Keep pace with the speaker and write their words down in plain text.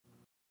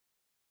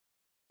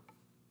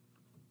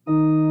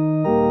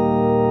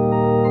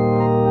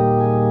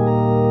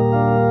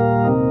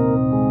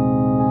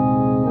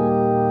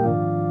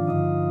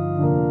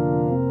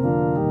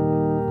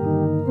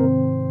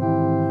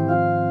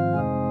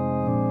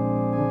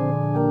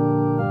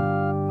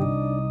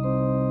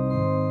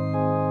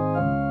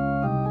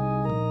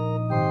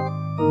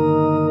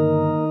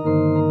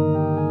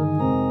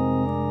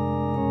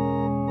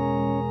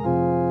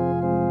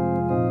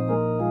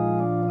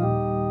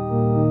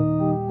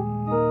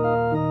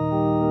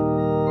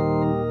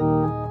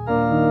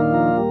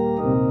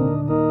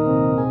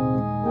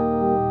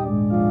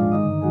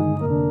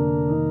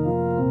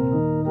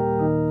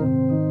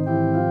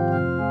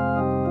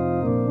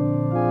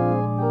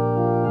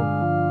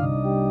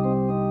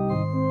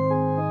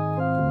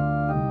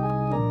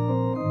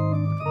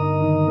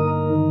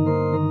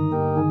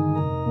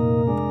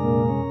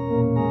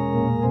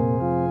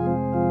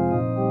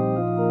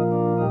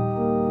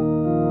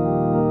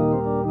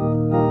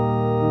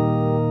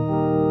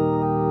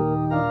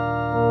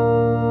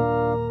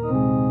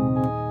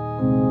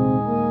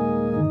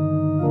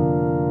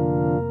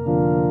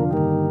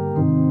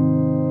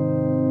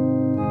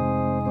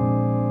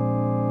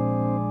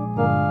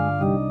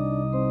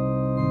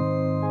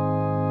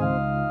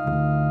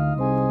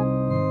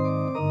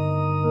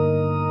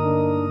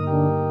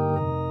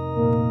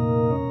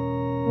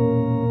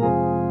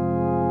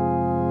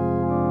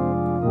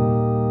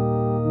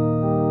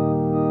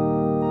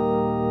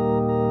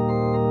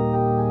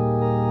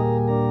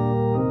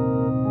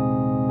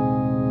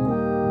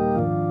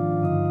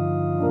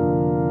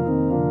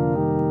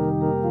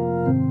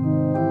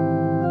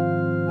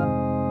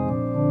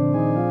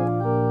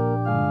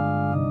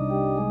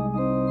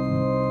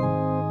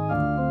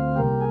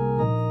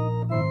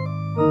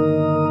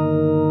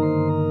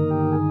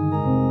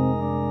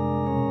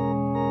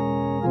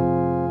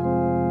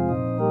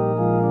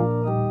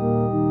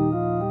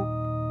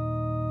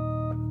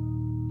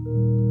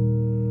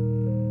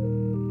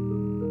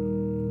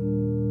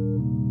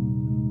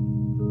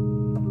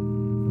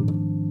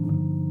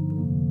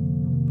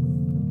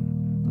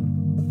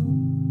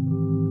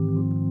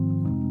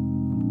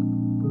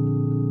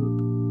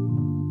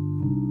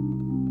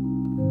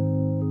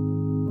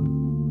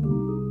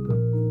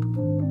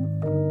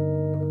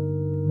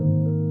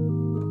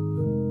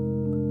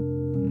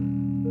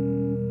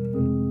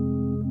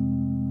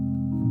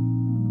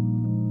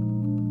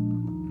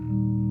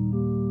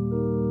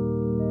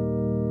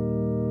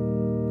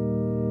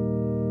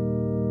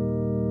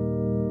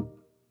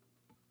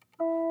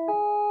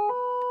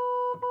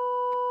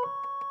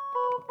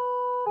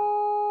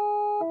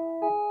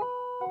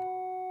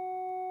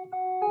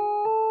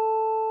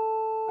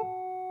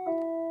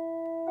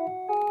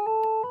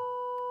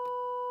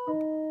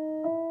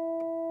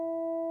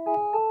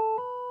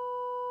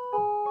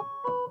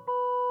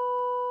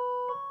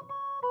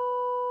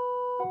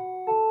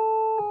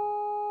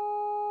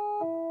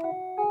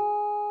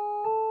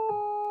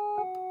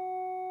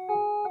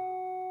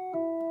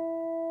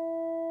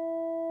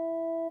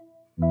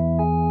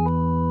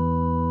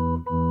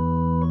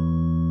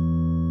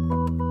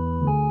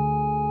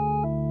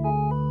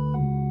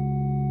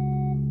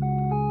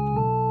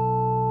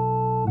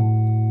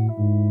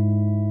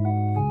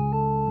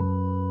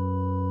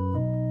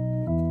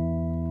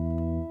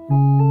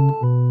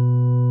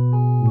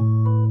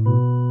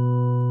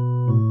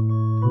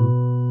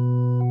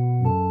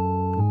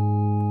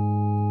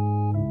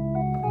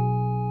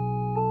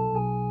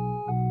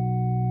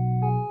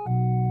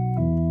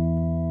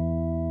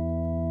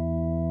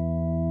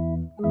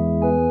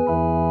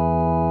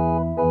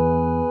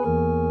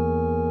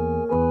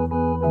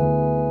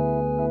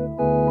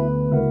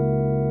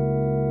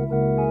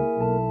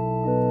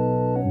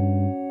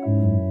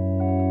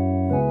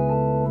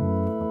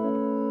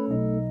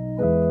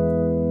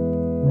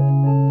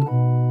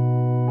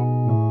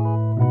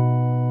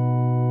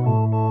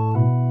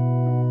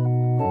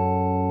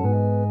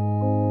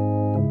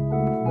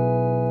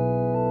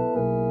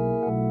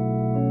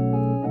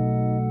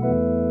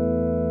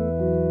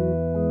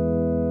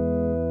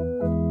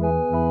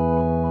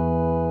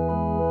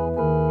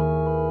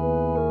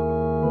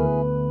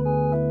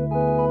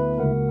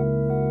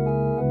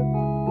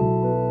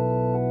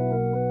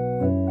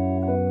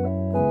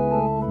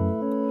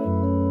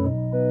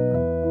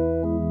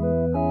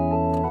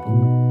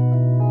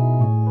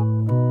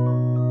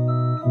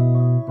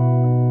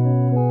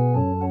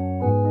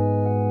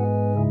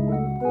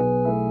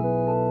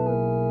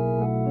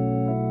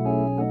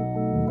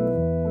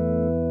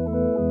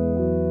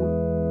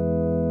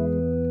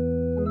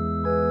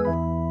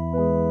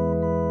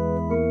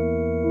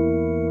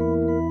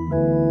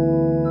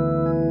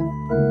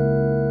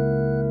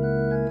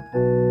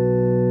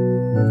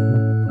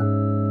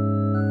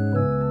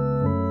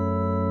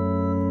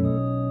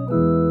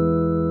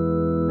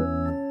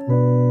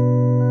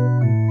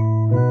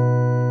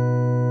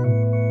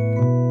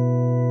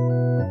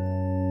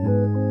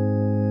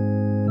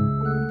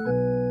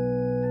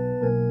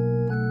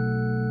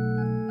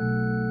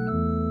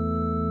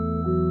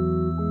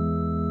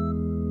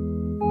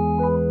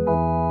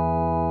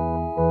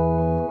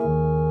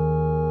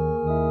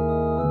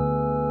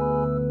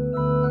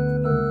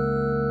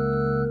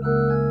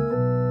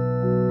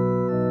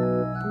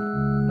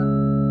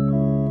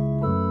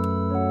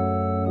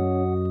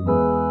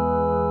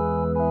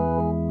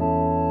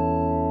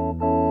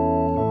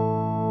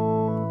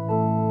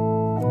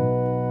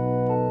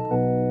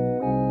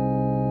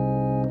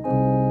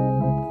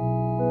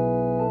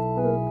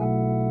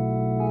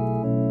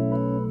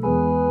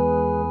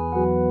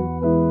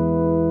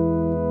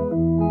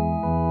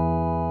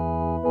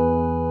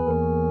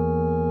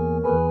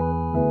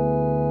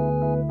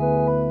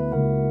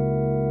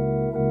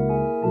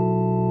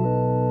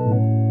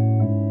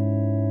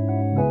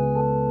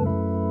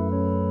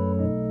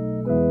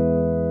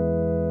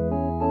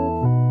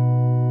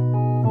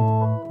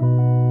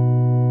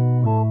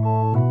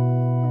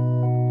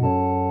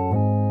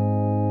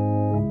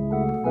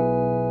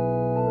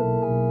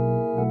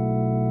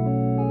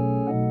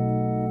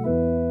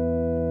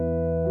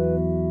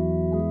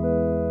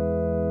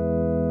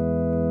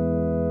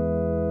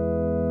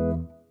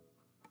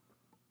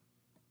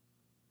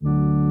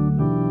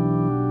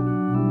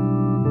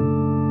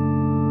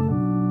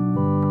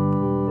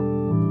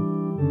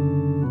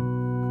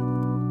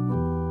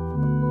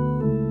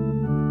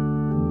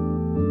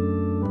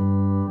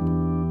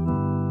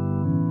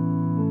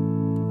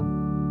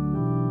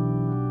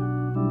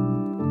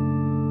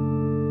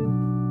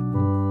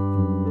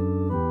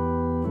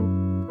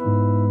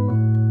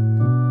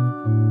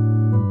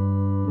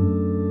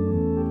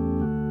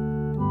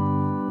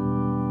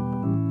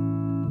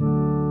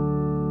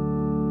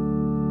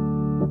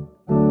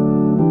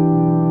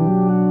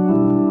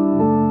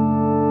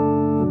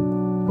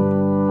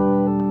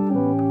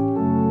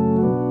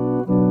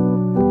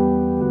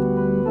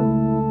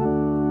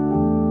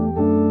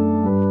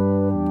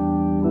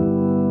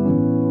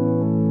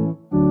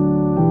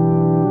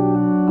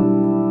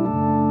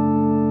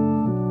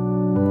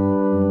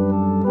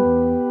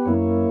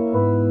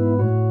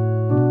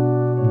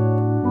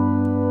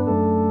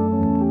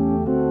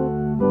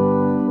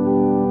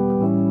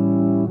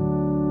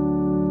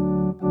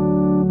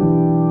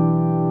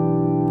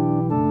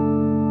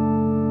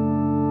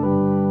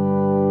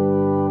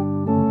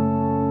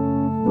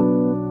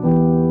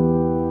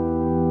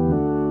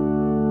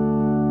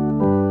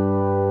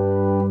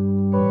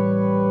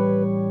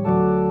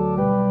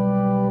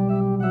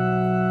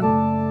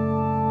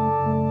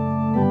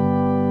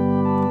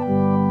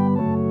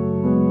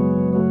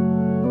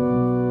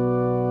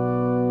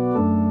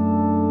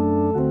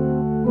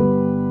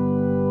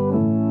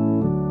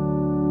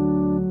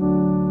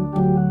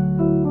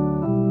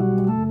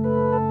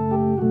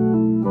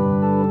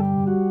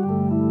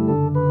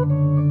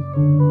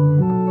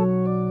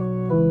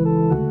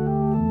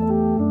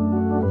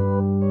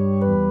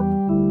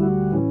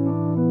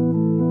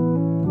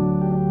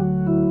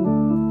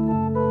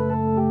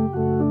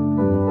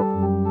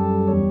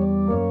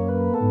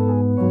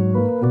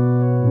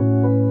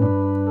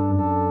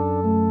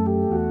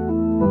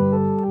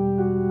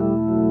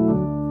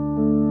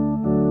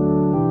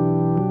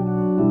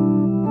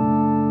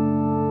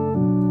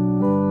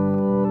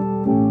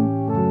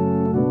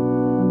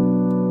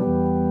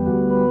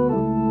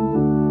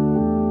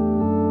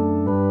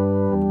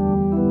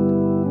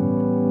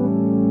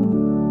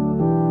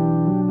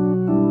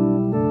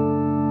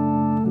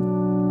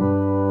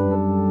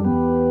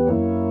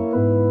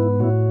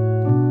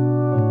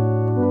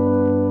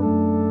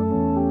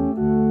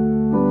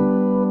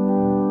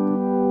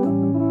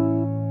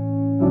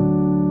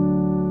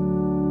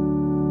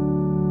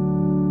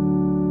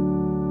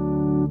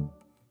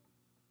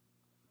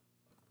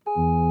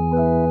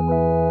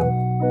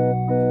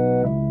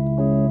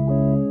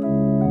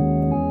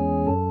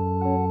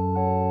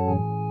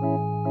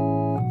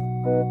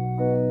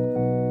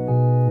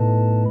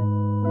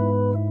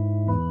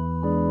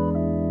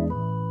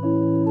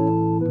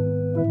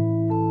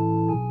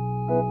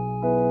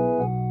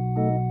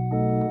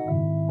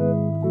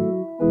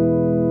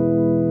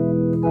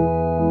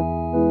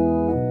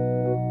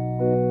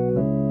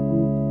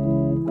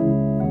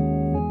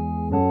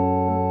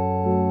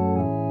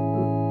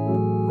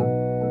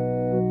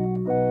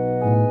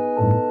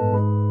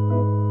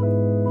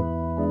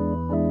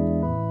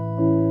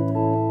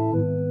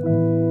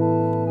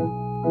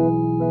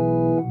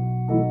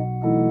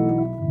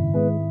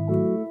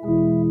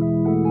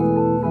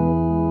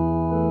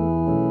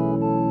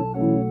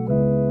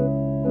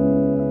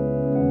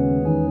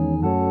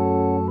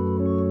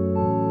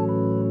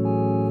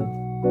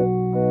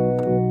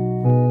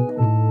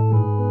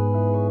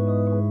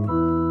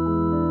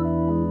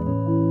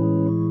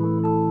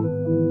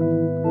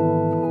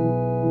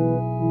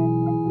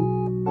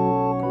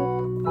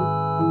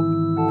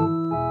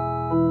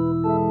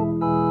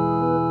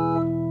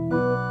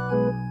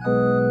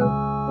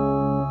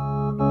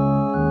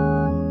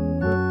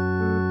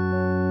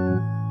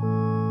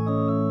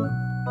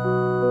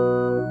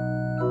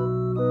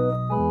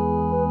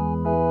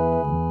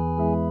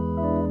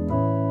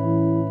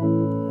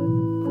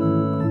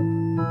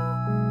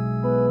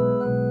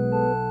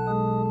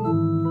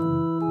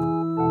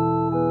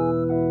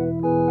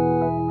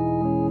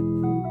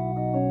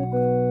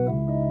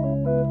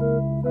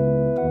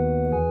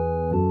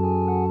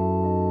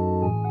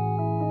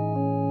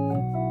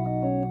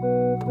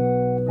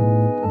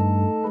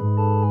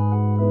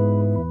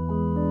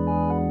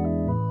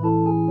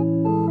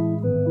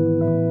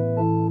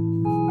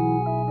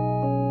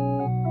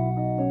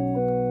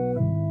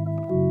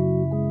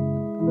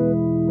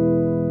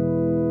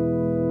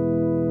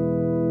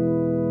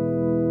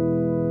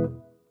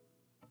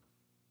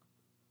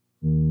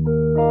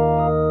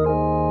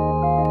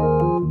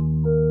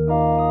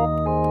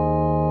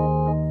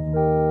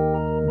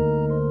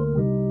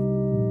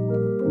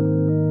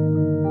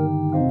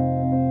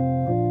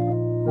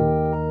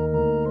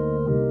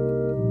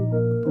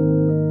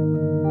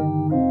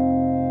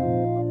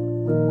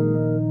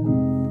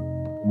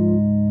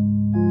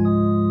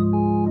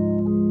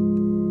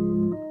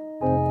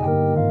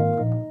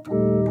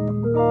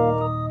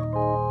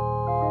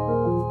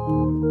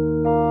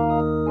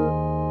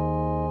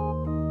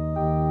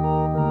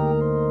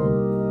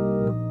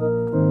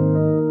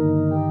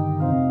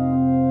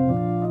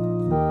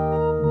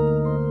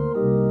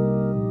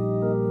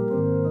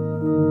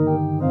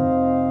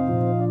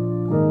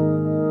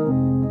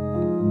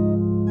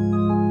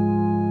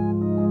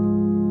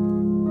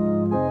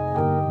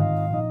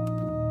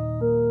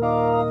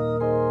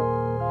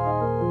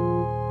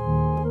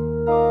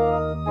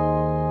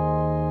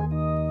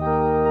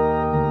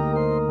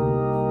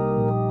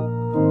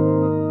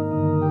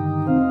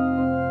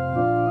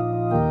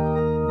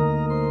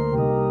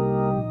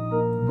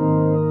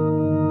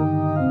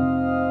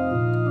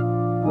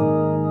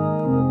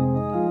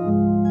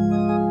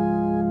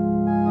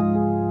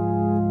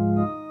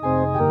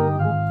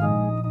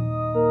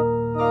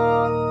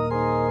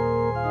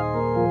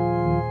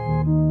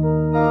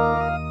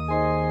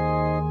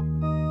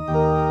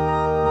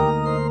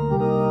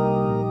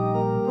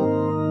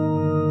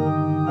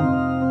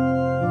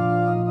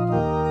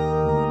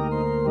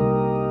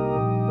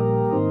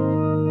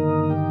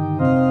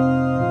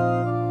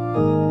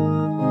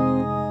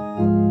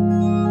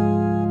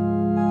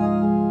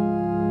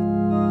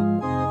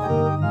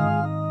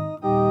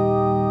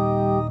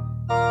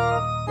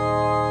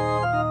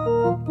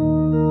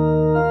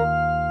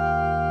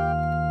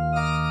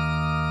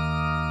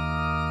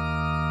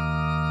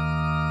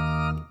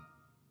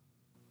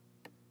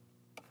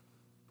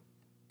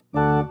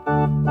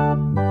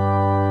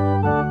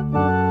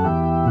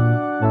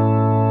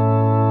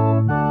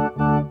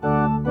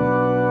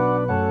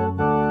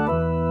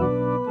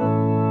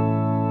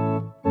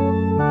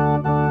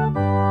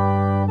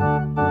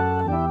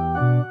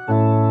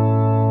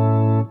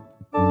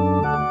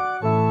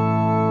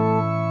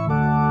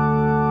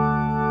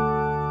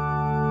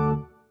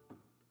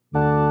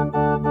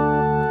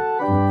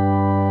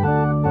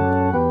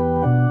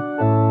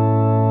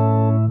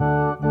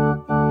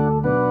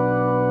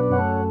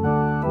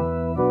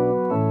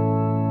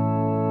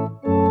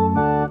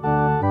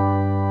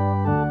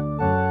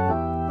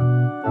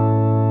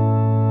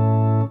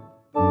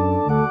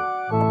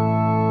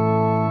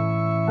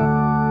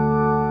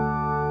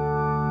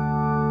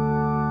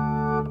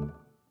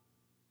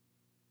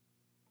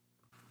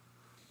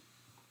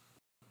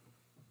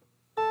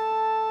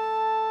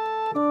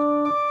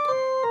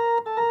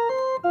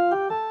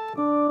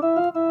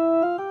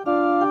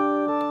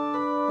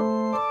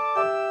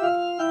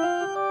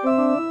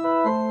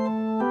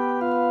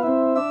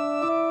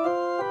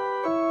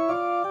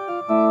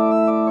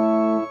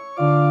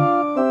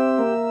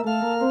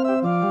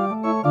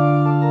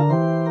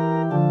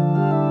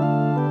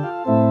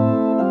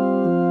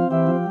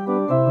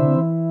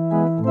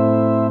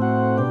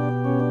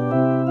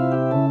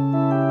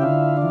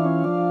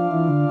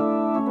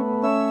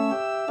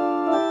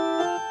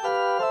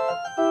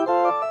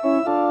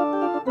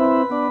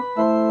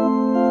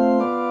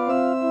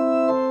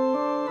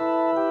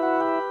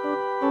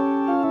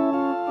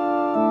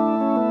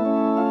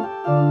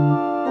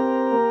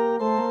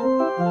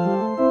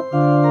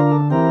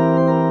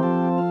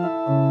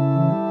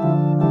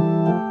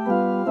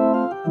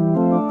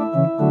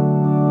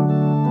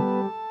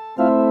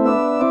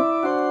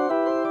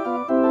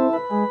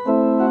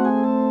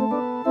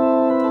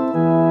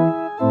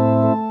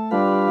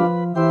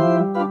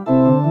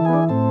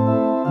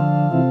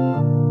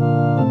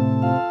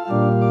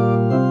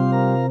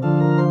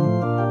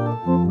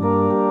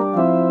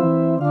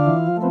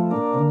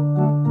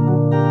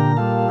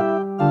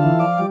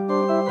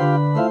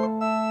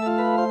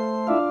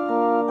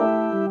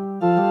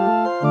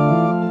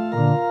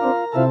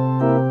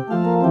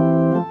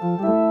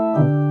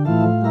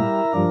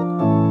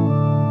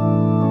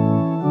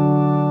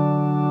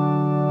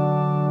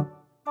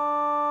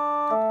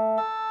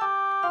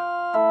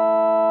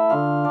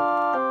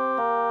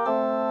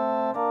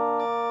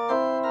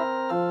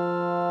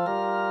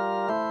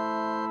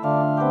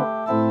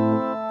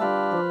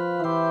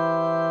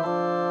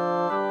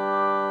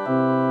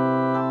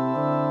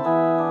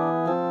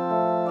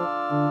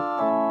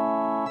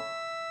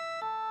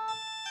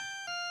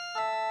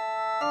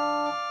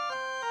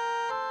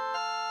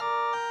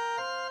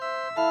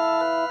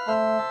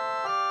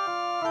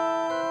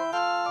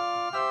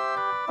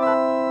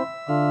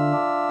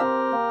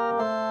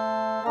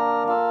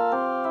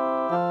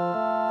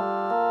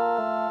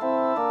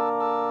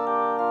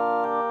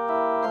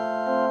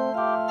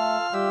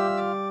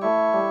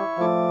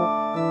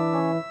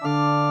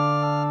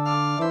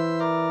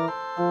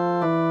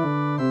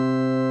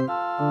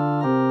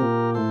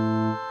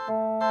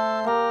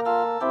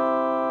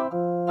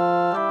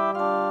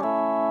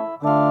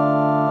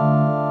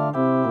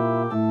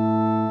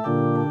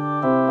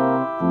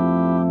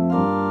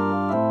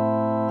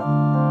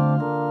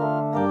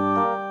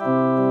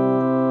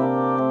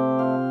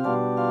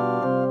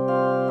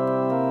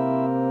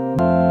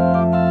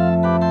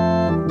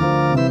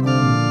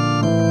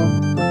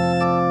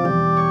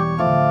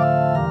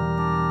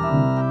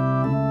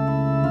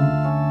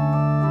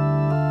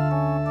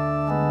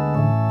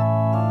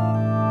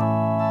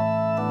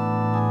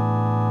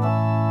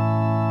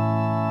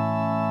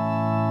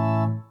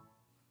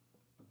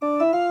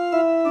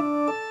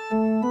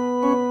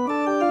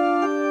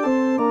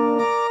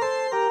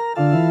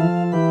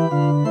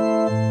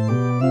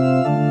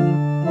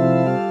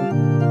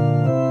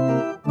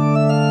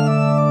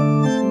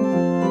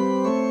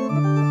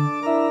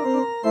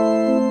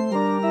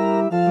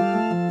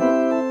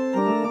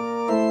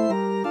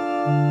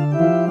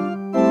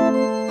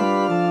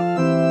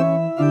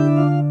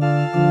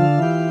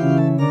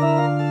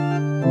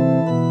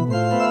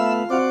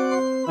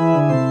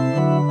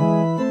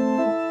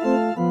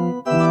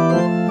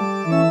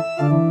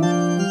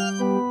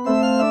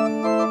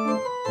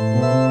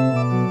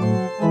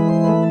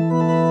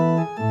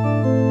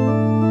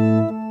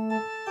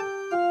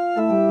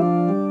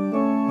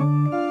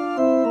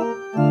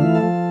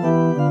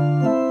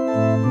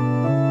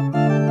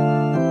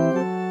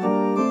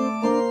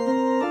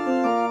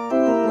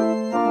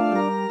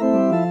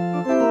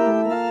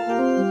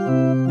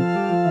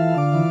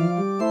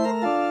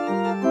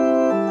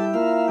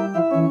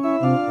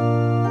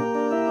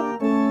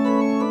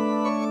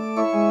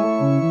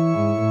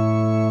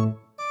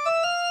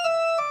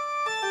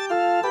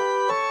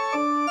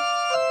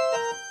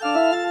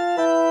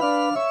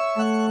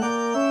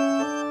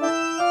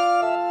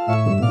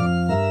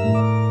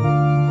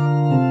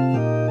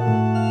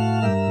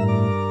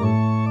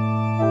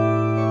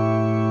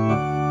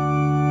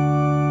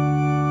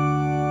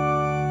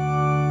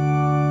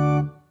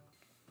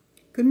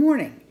Good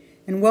morning,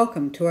 and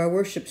welcome to our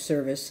worship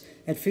service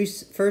at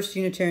First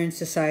Unitarian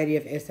Society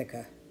of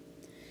Ithaca.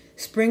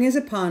 Spring is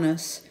upon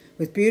us,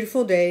 with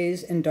beautiful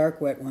days and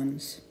dark wet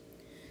ones.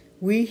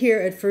 We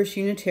here at First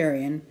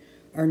Unitarian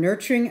are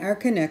nurturing our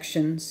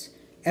connections,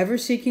 ever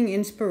seeking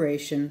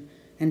inspiration,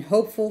 and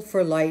hopeful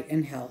for light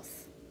and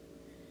health.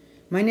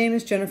 My name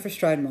is Jennifer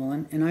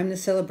Stridemullen, and I'm the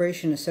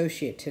Celebration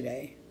Associate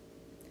today.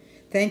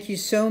 Thank you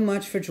so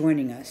much for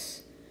joining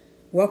us.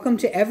 Welcome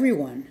to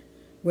everyone,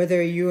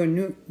 whether you are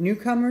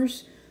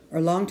newcomers or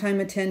longtime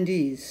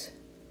attendees,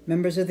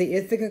 members of the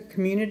Ithaca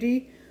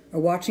community, or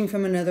watching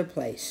from another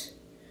place.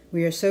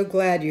 We are so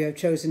glad you have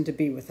chosen to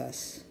be with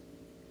us.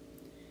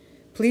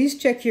 Please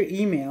check your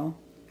email,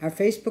 our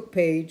Facebook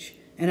page,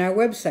 and our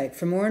website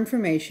for more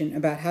information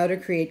about how to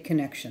create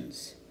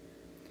connections.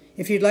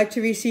 If you'd like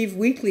to receive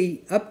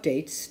weekly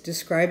updates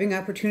describing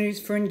opportunities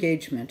for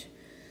engagement,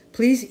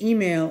 please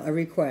email a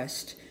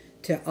request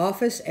to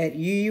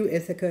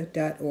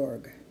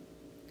office@uuithaca.org.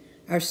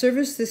 Our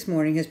service this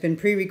morning has been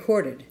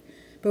pre-recorded,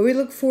 but we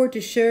look forward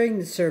to sharing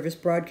the service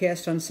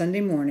broadcast on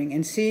Sunday morning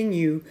and seeing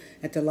you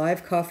at the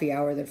live coffee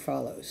hour that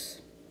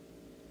follows.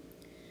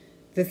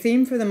 The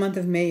theme for the month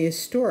of May is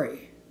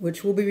Story,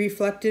 which will be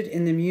reflected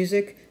in the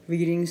music,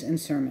 readings, and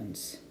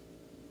sermons.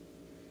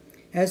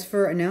 As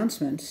for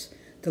announcements,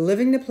 the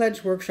Living the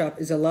Pledge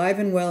workshop is alive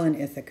and well in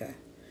Ithaca.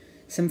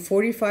 Some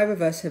 45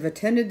 of us have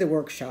attended the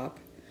workshop,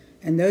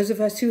 and those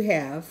of us who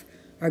have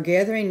are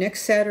gathering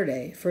next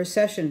Saturday for a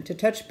session to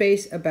touch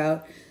base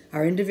about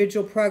our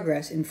individual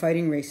progress in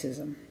fighting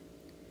racism.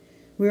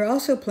 We are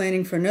also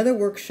planning for another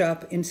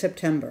workshop in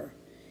September.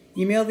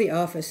 Email the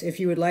office if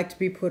you would like to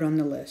be put on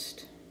the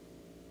list.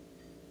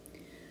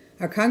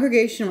 Our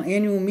congregational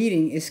annual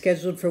meeting is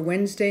scheduled for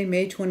Wednesday,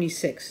 May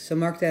 26th, so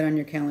mark that on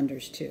your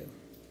calendars too.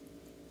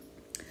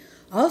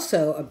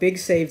 Also, a big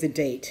save the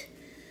date.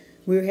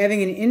 We're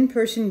having an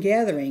in-person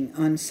gathering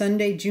on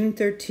Sunday, June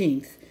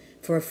 13th,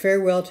 for a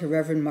farewell to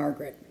Reverend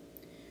Margaret.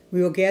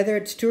 We will gather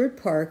at Stewart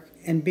Park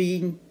and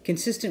being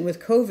consistent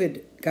with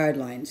COVID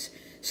guidelines,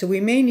 so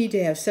we may need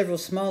to have several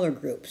smaller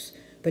groups,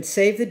 but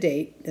save the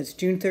date, that's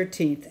June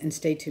 13th, and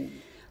stay tuned.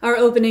 Our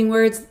opening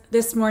words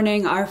this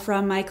morning are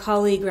from my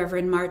colleague,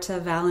 Reverend Marta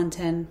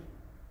Valentin.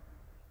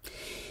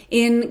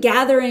 In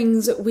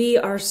gatherings, we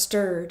are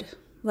stirred,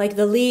 like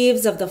the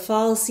leaves of the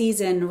fall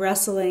season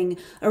rustling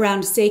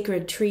around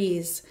sacred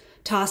trees,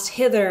 tossed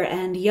hither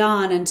and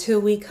yon until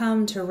we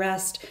come to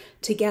rest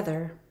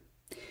together,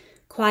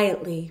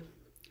 quietly,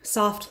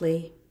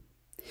 softly.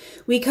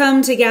 We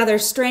come to gather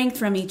strength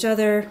from each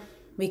other.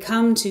 We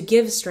come to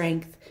give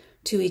strength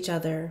to each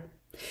other.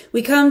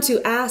 We come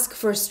to ask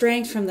for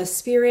strength from the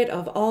Spirit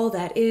of all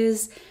that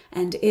is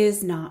and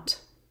is not.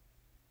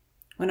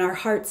 When our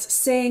hearts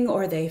sing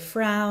or they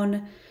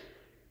frown,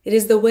 it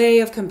is the way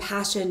of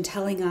compassion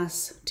telling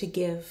us to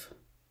give.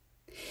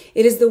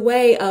 It is the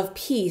way of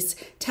peace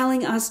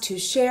telling us to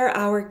share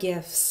our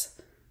gifts,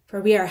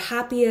 for we are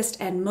happiest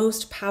and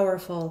most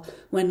powerful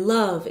when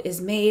love is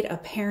made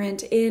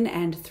apparent in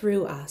and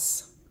through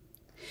us.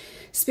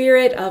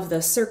 Spirit of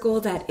the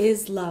circle that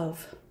is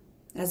love,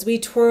 as we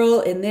twirl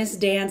in this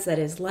dance that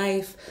is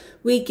life,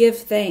 we give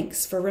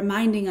thanks for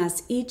reminding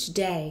us each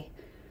day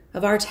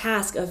of our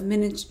task of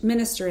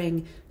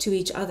ministering to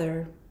each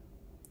other.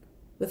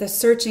 With a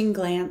searching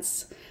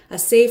glance, a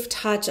safe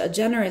touch, a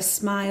generous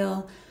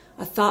smile,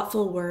 a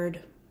thoughtful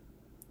word.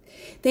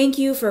 Thank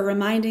you for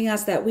reminding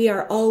us that we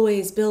are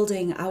always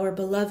building our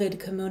beloved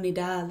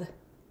comunidad.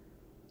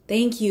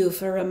 Thank you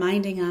for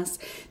reminding us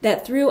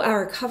that through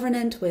our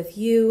covenant with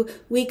you,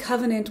 we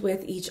covenant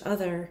with each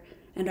other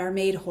and are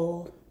made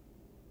whole.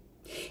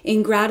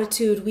 In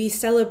gratitude, we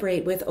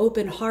celebrate with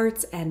open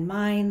hearts and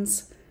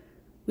minds.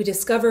 We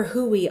discover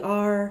who we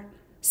are,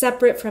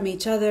 separate from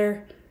each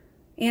other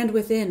and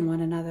within one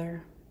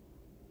another.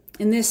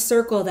 In this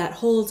circle that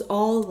holds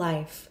all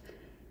life,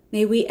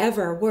 may we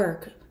ever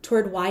work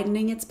toward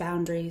widening its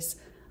boundaries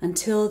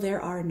until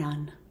there are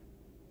none.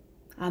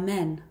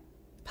 Amen.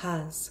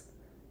 Paz.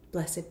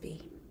 Blessed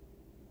be.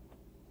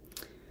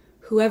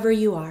 Whoever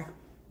you are,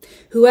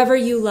 whoever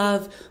you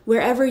love,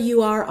 wherever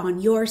you are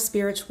on your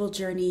spiritual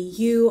journey,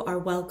 you are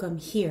welcome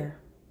here.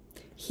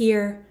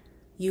 Here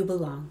you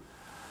belong.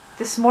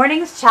 This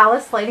morning's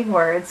chalice lighting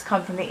words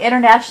come from the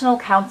International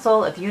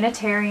Council of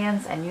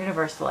Unitarians and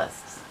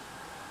Universalists.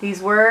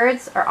 These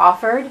words are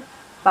offered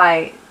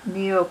by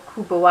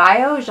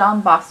Niokubuayo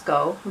Jean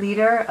Bosco,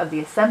 leader of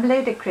the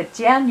Assemblée des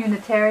Chrétiens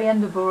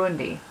Unitariens de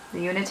Burundi,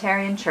 the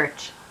Unitarian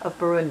Church of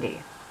Burundi.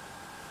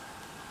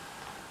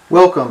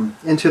 Welcome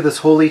into this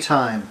holy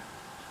time.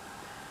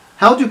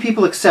 How do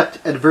people accept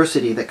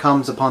adversity that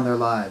comes upon their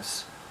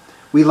lives?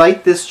 We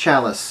light this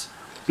chalice,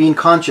 being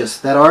conscious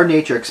that our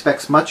nature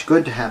expects much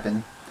good to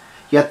happen,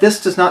 yet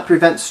this does not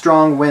prevent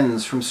strong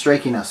winds from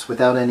striking us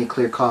without any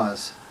clear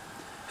cause.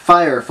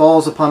 Fire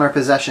falls upon our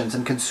possessions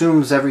and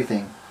consumes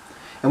everything.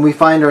 and we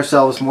find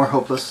ourselves more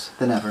hopeless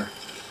than ever.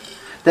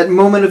 That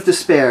moment of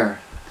despair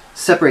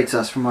separates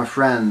us from our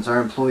friends,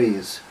 our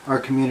employees, our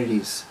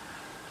communities,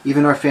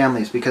 even our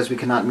families, because we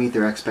cannot meet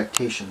their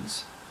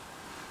expectations.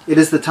 It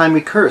is the time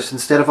we curse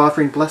instead of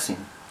offering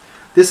blessing.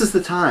 This is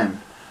the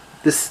time,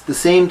 the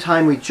same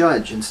time we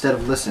judge instead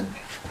of listen.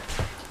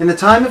 In the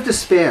time of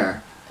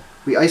despair,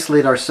 we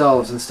isolate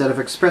ourselves instead of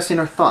expressing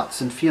our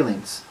thoughts and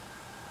feelings.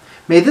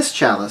 May this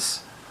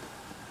chalice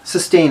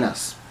sustain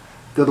us,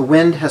 though the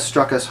wind has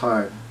struck us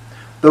hard,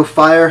 though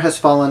fire has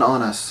fallen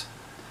on us.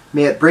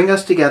 May it bring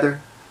us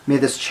together. May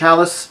this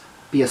chalice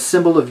be a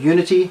symbol of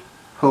unity,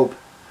 hope,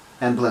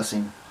 and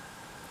blessing.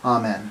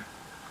 Amen.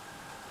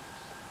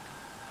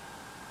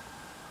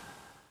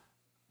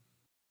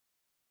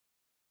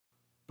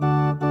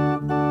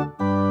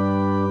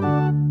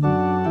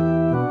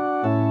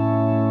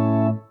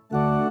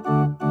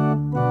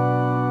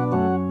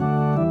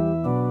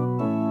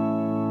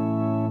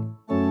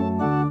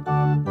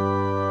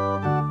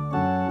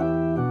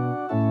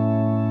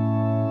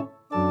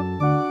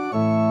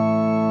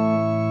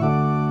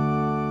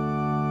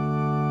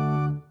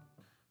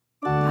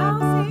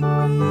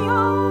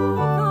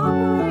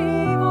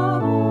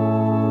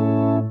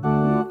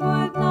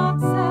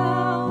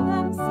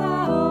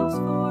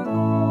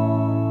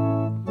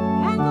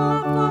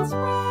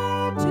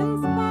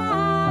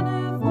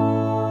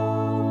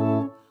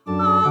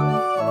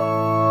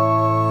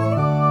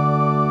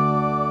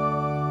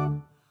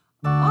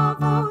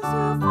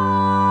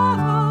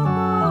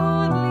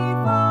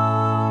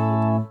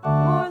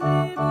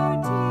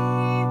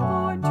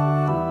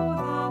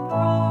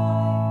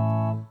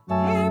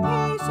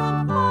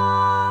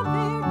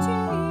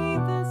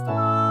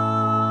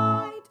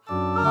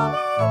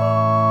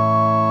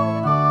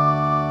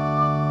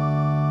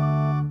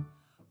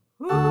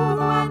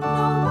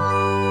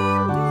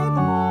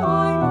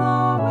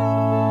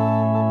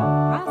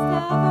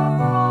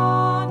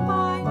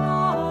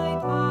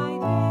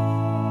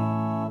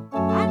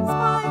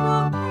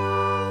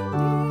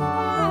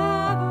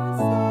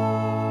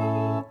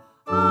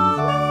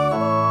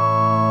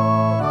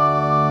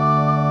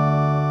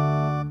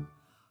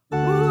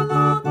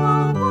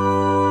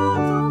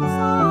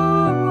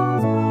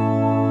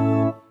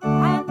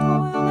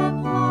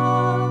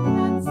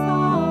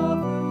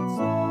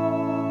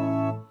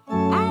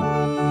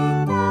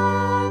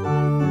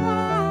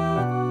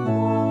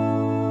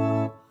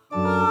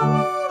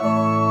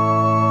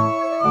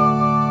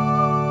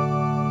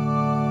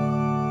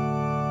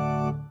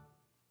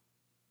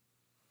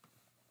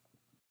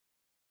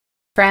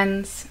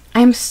 Friends, I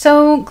am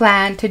so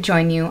glad to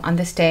join you on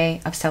this day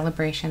of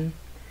celebration.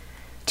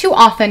 Too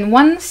often,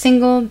 one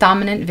single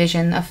dominant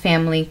vision of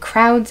family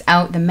crowds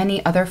out the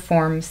many other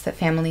forms that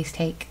families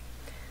take.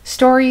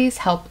 Stories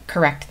help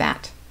correct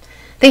that.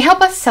 They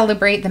help us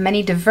celebrate the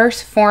many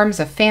diverse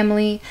forms of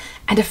family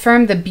and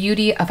affirm the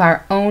beauty of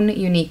our own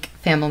unique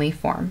family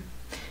form.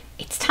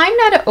 It's time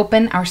now to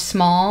open our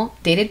small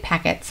dated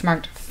packets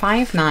marked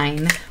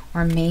 5/9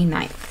 or May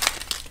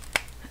 9th.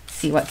 Let's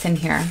see what's in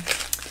here.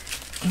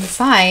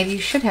 Inside, you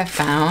should have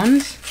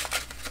found,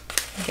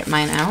 I'll get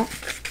mine out,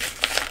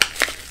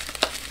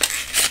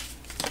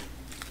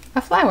 a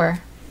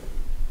flower.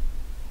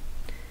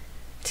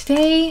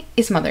 Today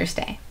is Mother's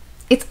Day.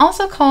 It's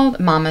also called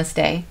Mama's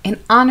Day in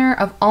honor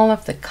of all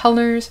of the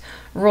colors,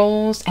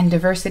 roles, and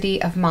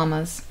diversity of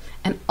mamas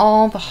and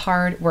all the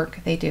hard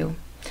work they do.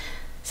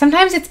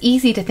 Sometimes it's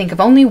easy to think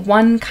of only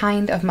one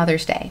kind of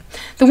Mother's Day,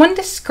 the one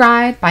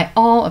described by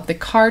all of the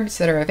cards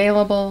that are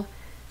available.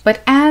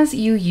 But as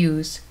you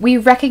use, we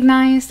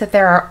recognize that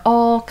there are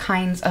all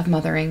kinds of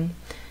mothering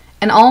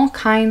and all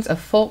kinds of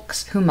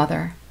folks who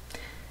mother.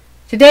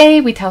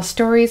 Today, we tell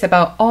stories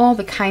about all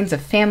the kinds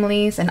of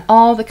families and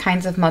all the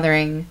kinds of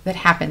mothering that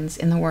happens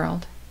in the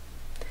world.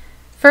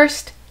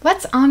 First,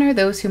 let's honor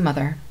those who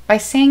mother by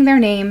saying their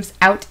names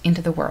out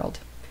into the world.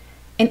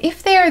 And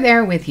if they are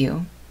there with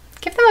you,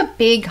 give them a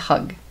big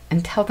hug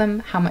and tell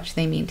them how much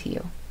they mean to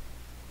you.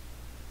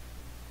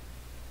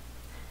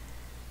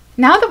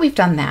 Now that we've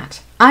done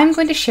that, I'm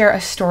going to share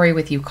a story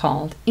with you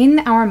called In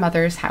Our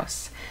Mother's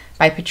House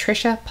by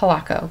Patricia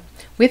Polacco,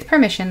 with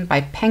permission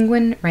by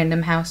Penguin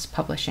Random House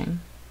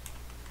Publishing.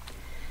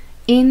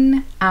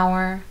 In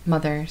Our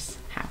Mother's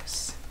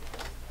House.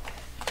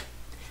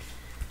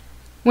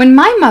 When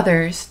my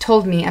mothers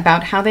told me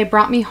about how they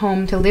brought me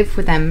home to live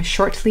with them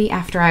shortly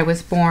after I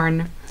was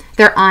born,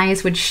 their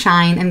eyes would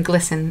shine and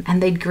glisten,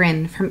 and they'd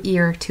grin from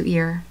ear to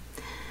ear.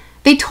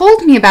 They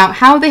told me about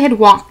how they had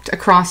walked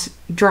across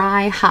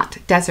dry, hot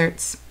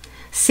deserts,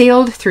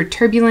 sailed through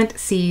turbulent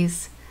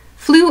seas,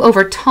 flew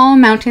over tall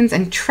mountains,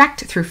 and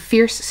trekked through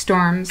fierce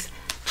storms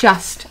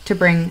just to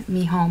bring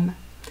me home.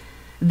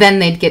 Then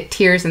they'd get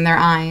tears in their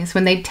eyes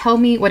when they'd tell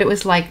me what it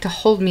was like to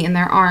hold me in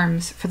their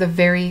arms for the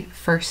very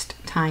first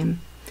time.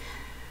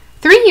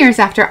 3 years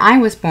after I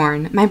was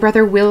born, my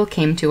brother Will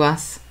came to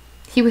us.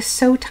 He was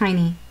so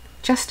tiny,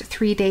 just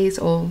 3 days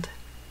old.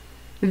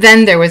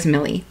 Then there was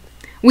Millie.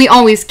 We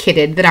always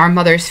kidded that our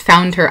mothers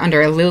found her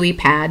under a lily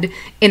pad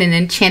in an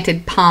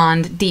enchanted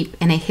pond deep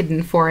in a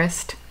hidden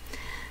forest.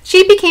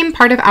 She became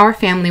part of our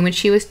family when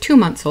she was 2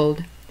 months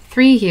old,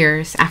 3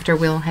 years after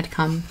Will had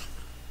come.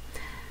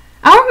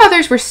 Our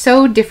mothers were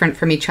so different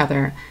from each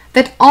other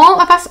that all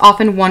of us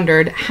often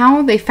wondered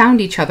how they found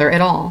each other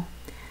at all.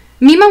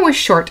 Mima was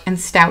short and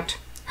stout.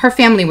 Her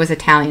family was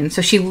Italian,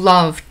 so she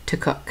loved to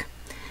cook.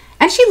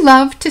 And she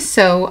loved to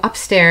sew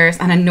upstairs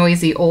on a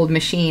noisy old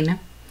machine.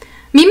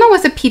 Mima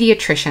was a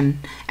pediatrician,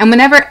 and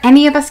whenever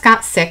any of us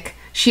got sick,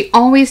 she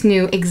always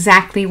knew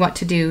exactly what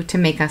to do to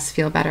make us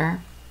feel better.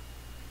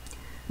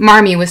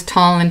 Marmee was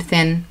tall and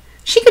thin.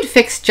 She could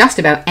fix just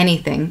about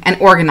anything and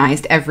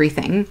organized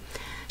everything.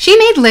 She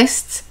made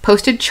lists,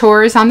 posted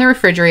chores on the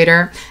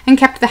refrigerator, and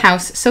kept the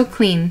house so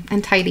clean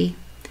and tidy.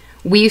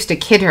 We used to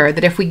kid her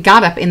that if we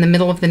got up in the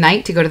middle of the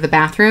night to go to the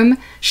bathroom,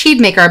 she'd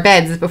make our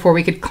beds before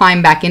we could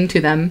climb back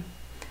into them.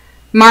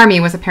 Marmee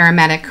was a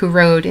paramedic who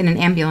rode in an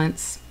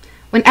ambulance.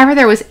 Whenever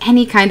there was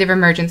any kind of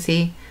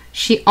emergency,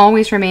 she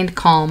always remained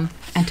calm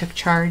and took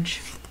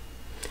charge.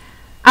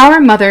 Our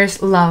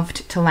mothers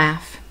loved to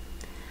laugh.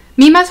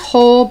 Mima's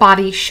whole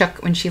body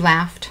shook when she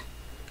laughed.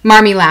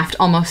 Marmee laughed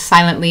almost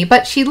silently,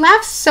 but she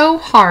laughed so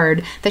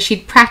hard that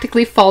she'd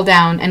practically fall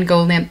down and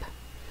go limp.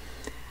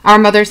 Our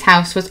mother's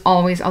house was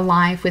always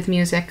alive with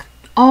music,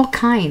 all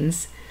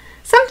kinds.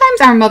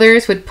 Sometimes our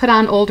mothers would put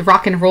on old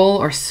rock and roll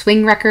or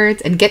swing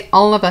records and get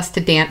all of us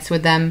to dance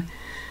with them.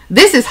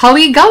 "This is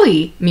Hully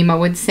Gully," Mima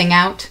would sing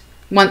out.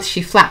 Once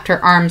she flapped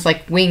her arms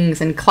like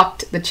wings and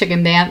clucked the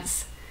chicken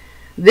dance.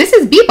 "This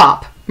is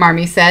Bebop,"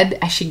 Marmee said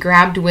as she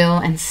grabbed Will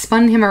and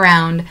spun him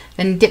around,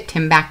 then dipped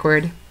him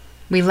backward.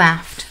 We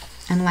laughed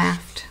and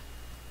laughed.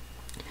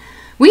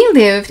 We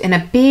lived in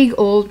a big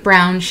old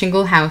brown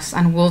shingle house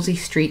on Woolsey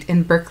Street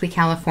in Berkeley,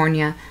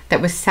 California,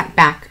 that was set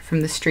back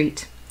from the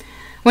street.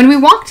 When we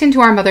walked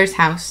into our mother's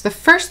house, the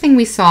first thing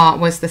we saw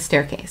was the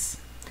staircase.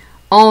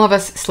 All of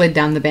us slid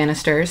down the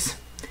banisters.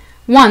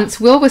 Once,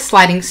 Will was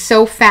sliding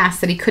so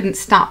fast that he couldn't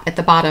stop at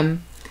the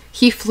bottom.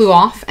 He flew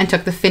off and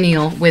took the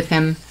finial with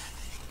him.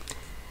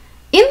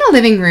 In the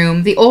living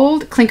room, the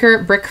old clinker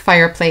brick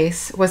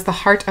fireplace was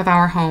the heart of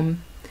our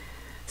home.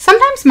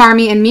 Sometimes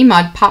Marmee and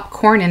Mima'd pop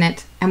corn in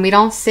it, and we'd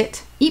all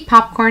sit, eat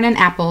popcorn and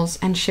apples,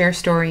 and share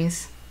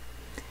stories.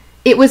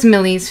 It was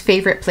Millie's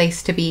favorite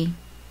place to be.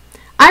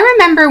 I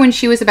remember when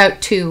she was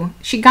about 2,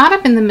 she got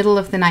up in the middle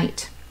of the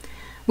night.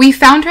 We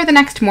found her the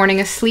next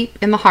morning asleep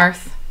in the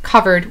hearth,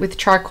 covered with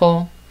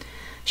charcoal.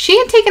 She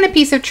had taken a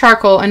piece of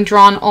charcoal and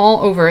drawn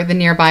all over the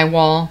nearby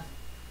wall.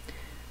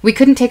 We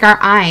couldn't take our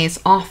eyes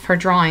off her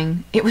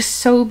drawing. It was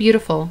so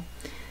beautiful.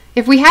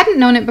 If we hadn't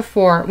known it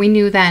before, we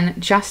knew then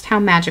just how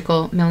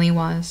magical Millie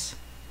was.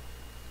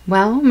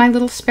 "Well, my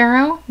little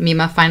sparrow,"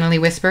 Mima finally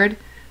whispered,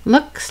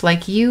 "looks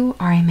like you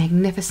are a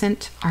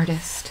magnificent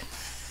artist."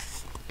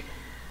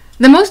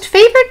 The most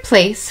favorite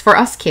place for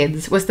us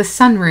kids was the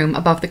sunroom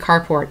above the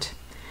carport.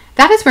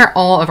 That is where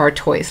all of our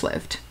toys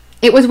lived.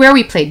 It was where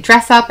we played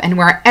dress-up and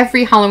where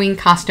every Halloween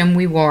costume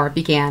we wore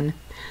began.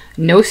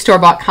 No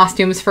store-bought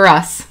costumes for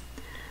us.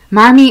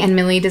 Marmee and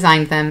Millie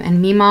designed them,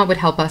 and Mima would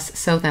help us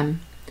sew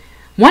them.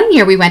 One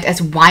year we went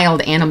as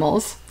wild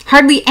animals.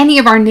 Hardly any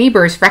of our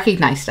neighbors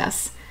recognized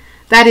us.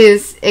 That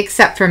is,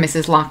 except for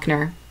Mrs.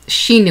 Lochner.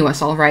 She knew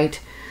us all right.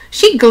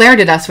 She glared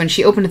at us when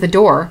she opened the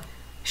door.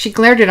 She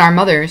glared at our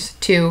mothers,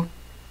 too.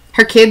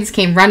 Her kids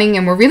came running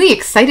and were really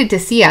excited to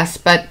see us,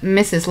 but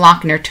Mrs.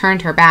 Lochner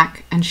turned her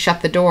back and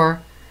shut the door.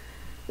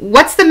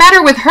 "What's the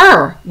matter with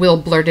her?" Will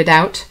blurted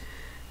out.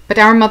 But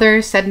our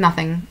mother said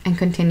nothing and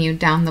continued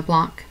down the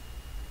block.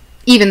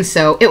 Even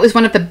so, it was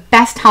one of the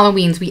best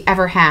Halloweens we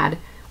ever had.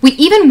 We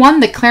even won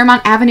the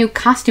Claremont Avenue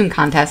costume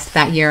contest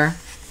that year.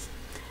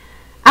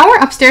 Our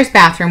upstairs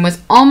bathroom was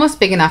almost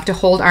big enough to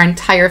hold our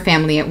entire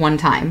family at one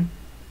time.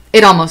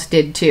 It almost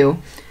did, too.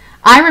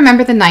 I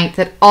remember the night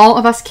that all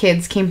of us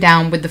kids came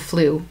down with the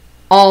flu,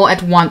 all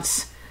at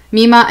once.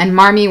 Mima and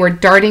Marmee were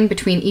darting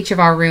between each of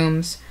our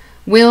rooms.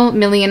 Will,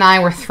 Millie, and I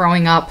were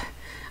throwing up.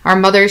 Our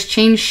mothers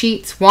changed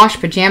sheets,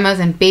 washed pajamas,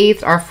 and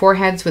bathed our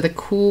foreheads with a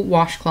cool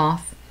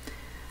washcloth.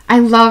 I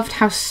loved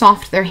how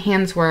soft their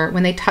hands were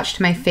when they touched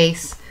my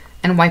face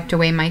and wiped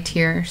away my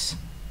tears.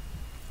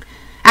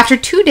 After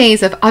 2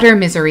 days of utter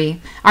misery,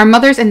 our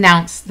mothers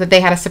announced that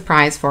they had a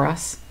surprise for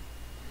us.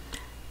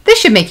 "This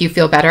should make you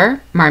feel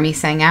better," Marmee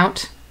sang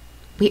out.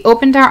 We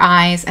opened our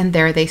eyes, and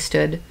there they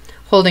stood,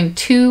 holding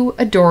 2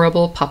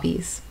 adorable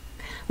puppies.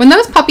 When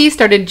those puppies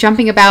started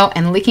jumping about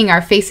and licking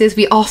our faces,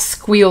 we all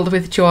squealed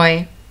with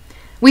joy.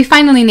 We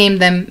finally named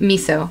them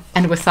Miso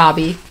and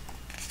Wasabi.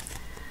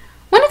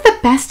 One of the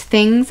best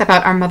things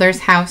about our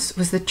mother's house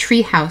was the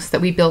tree house that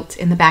we built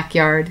in the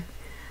backyard.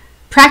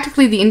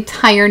 Practically the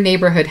entire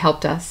neighborhood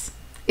helped us.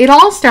 It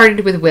all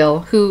started with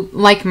Will, who,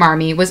 like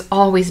Marmee, was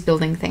always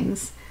building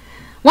things.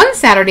 One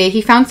Saturday,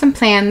 he found some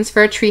plans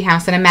for a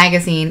treehouse in a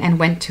magazine and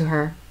went to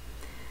her.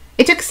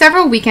 It took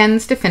several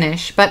weekends to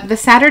finish, but the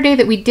Saturday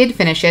that we did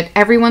finish it,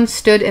 everyone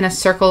stood in a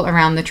circle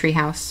around the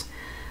treehouse.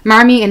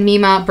 Marmee and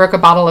Mima broke a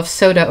bottle of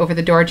soda over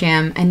the door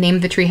jamb and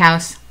named the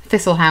treehouse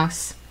Thistle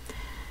House.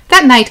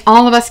 That night,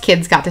 all of us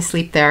kids got to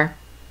sleep there.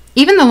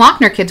 Even the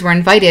Lochner kids were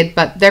invited,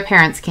 but their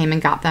parents came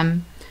and got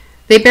them.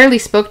 They barely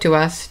spoke to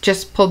us,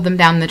 just pulled them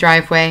down the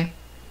driveway.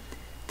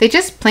 They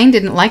just plain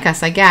didn't like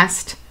us, I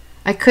guessed.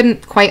 I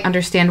couldn't quite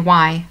understand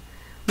why.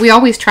 We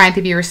always tried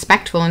to be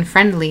respectful and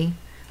friendly,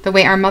 the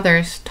way our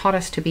mothers taught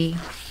us to be.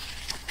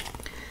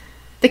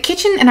 The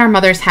kitchen in our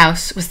mother's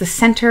house was the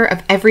center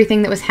of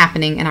everything that was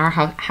happening in our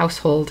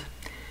household.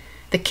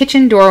 The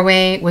kitchen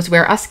doorway was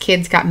where us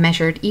kids got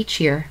measured each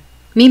year.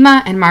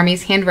 Mima and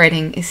Marmie's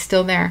handwriting is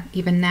still there,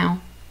 even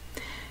now.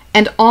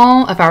 And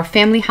all of our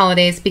family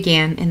holidays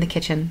began in the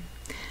kitchen.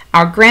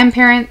 Our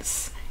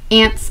grandparents,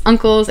 aunts,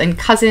 uncles, and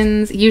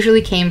cousins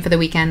usually came for the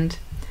weekend.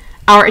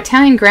 Our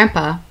Italian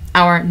grandpa,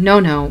 our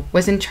Nono,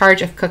 was in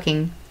charge of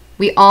cooking.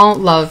 We all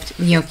loved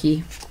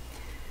gnocchi.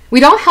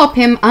 We'd all help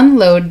him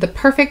unload the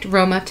perfect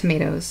Roma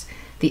tomatoes,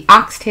 the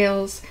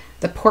oxtails,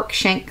 the pork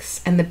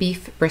shanks, and the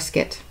beef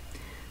brisket.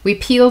 We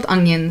peeled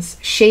onions,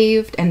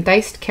 shaved and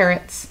diced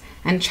carrots,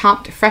 and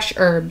chopped fresh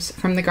herbs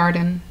from the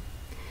garden.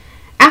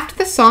 After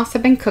the sauce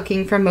had been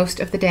cooking for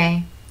most of the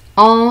day,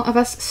 all of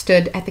us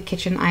stood at the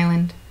kitchen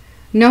island.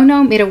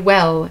 Nono made a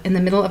well in the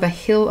middle of a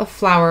hill of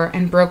flour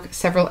and broke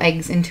several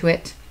eggs into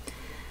it.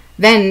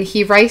 Then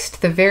he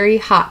riced the very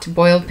hot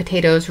boiled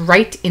potatoes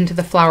right into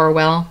the flour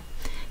well.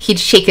 He'd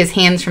shake his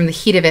hands from the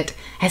heat of it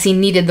as he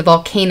kneaded the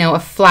volcano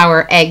of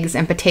flour, eggs,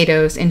 and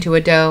potatoes into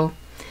a dough.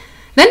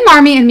 Then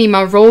Marmie and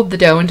Mima rolled the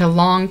dough into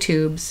long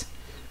tubes.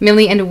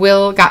 Millie and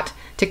Will got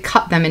to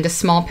cut them into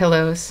small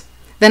pillows.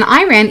 Then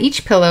I ran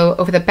each pillow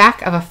over the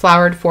back of a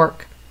floured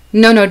fork.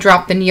 Nono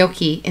dropped the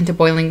gnocchi into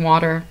boiling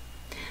water.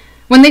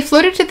 When they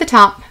floated to the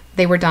top,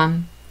 they were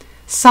done.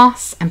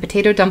 Sauce and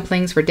potato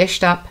dumplings were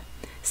dished up,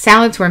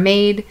 salads were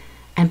made,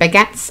 and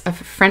baguettes of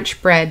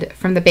French bread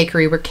from the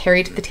bakery were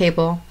carried to the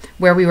table,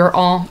 where we were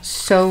all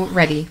so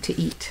ready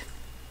to eat.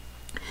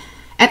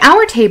 At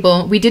our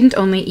table, we didn't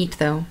only eat,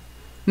 though.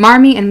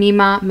 Marmie and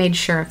Mima made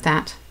sure of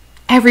that.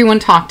 Everyone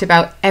talked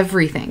about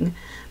everything: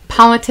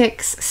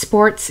 politics,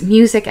 sports,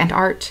 music, and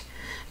art.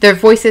 Their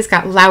voices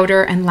got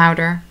louder and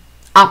louder.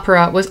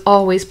 Opera was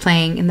always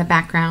playing in the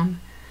background.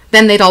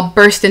 Then they'd all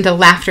burst into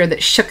laughter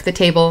that shook the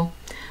table.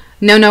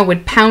 Nono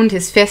would pound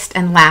his fist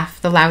and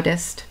laugh the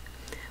loudest.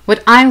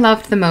 What I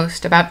loved the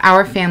most about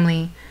our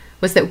family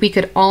was that we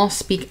could all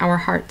speak our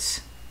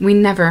hearts. We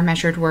never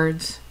measured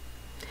words.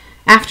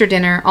 After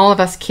dinner, all of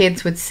us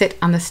kids would sit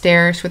on the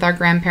stairs with our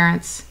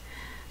grandparents.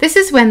 This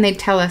is when they'd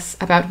tell us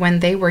about when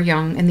they were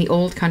young in the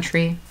old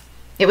country.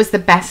 It was the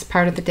best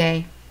part of the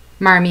day.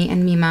 Marmie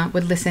and Mima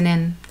would listen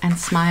in and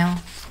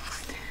smile.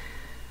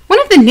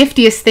 One of the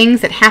niftiest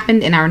things that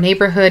happened in our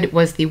neighborhood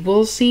was the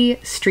Woolsey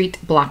Street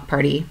Block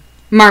Party.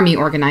 Marmie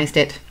organized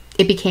it.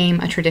 It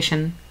became a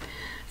tradition.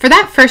 For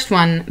that first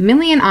one,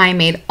 Millie and I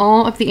made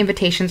all of the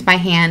invitations by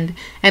hand,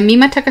 and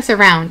Mima took us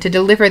around to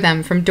deliver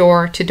them from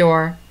door to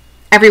door.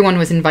 Everyone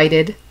was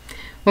invited.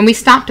 When we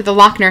stopped at the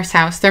Lochner's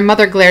house, their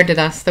mother glared at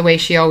us the way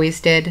she always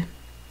did.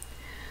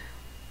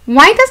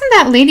 "Why doesn't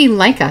that lady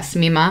like us,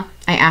 Mima?"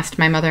 I asked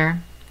my mother.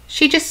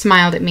 She just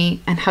smiled at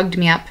me and hugged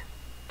me up.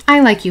 "I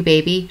like you,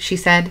 baby," she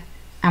said,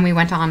 and we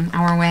went on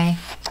our way.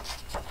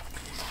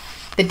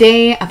 The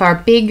day of our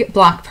big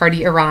block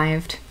party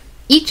arrived.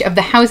 Each of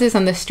the houses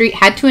on the street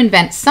had to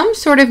invent some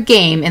sort of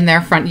game in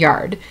their front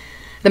yard.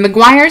 The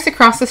McGuires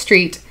across the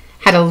street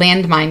had a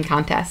landmine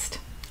contest.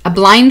 A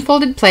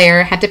blindfolded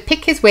player had to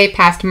pick his way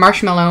past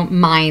marshmallow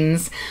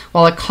mines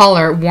while a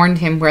caller warned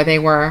him where they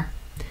were.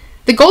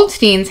 The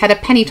Goldsteins had a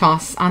penny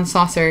toss on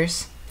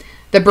saucers.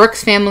 The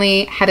Brooks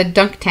family had a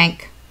dunk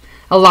tank.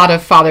 A lot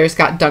of fathers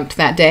got dunked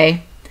that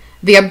day.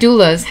 The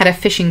Abdullahs had a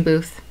fishing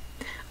booth.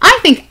 I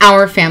think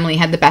our family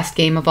had the best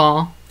game of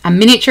all, a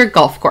miniature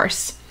golf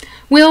course.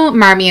 Will,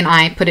 Marmie, and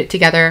I put it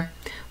together.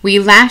 We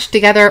lashed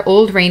together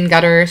old rain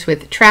gutters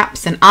with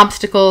traps and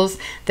obstacles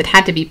that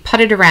had to be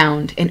putted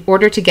around in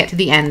order to get to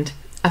the end,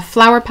 a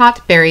flower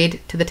pot buried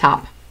to the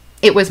top.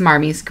 It was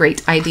Marmie's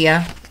great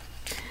idea.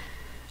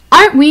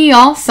 "Aren't we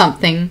all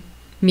something?"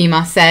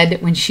 Mima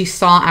said when she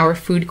saw our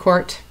food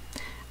court.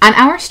 On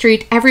our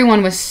street,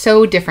 everyone was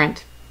so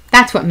different.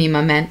 That's what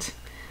Mima meant.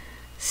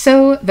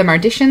 So the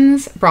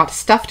Mardicians brought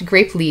stuffed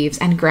grape leaves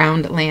and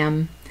ground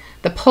lamb.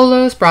 The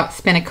Polos brought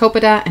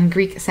spanakopita and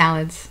Greek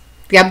salads.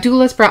 The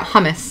Abdullahs brought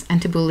hummus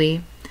and tabbouleh.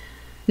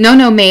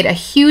 Nono made a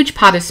huge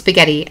pot of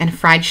spaghetti and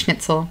fried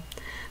schnitzel.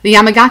 The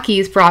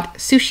Yamagakis brought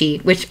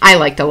sushi, which I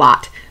liked a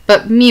lot,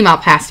 but Mima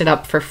passed it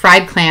up for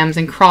fried clams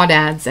and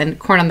crawdads and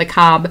corn on the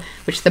cob,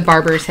 which the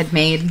Barbers had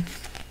made.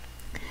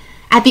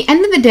 At the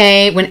end of the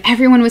day, when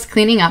everyone was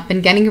cleaning up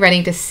and getting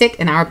ready to sit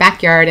in our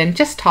backyard and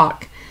just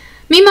talk,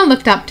 Mima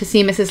looked up to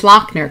see Mrs.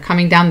 Lochner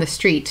coming down the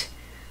street.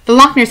 The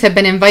Lochners had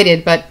been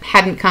invited but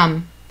hadn't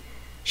come.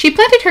 She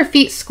planted her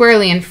feet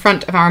squarely in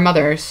front of our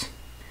mothers.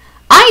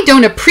 "I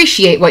don't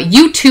appreciate what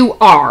you two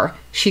are,"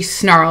 she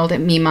snarled at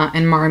Mima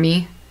and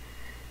Marmie.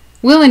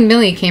 Will and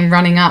Millie came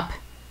running up.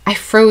 I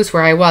froze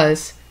where I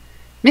was.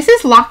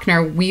 Mrs.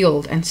 Lochner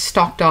wheeled and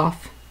stalked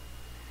off.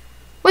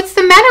 "What's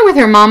the matter with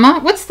her, Mama?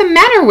 What's the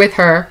matter with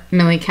her?"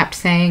 Millie kept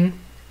saying.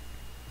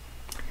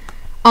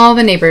 All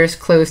the neighbors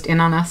closed in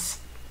on us.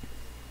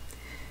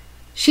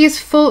 "She is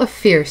full of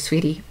fear,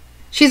 sweetie.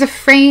 She's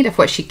afraid of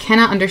what she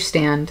cannot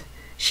understand.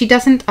 She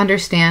doesn't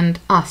understand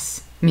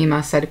us,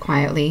 Mima said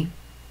quietly.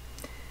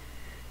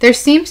 There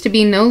seems to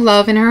be no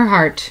love in her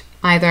heart,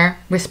 either,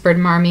 whispered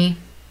Marmee.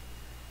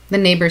 The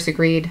neighbors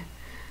agreed.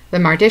 The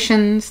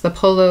Mardishans, the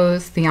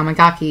Polos, the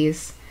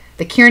Yamagakis,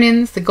 the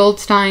Kiernans, the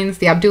Goldsteins,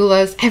 the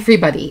Abdullahs,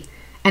 everybody.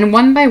 And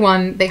one by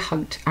one they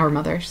hugged our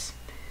mothers.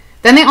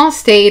 Then they all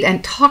stayed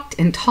and talked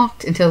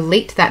until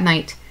late that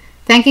night,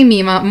 thanking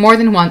Mima more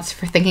than once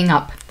for thinking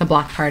up the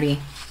block party.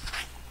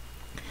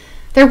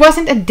 There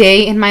wasn't a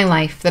day in my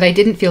life that I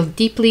didn't feel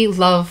deeply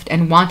loved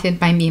and wanted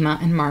by Mima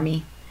and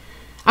Marmee.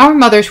 Our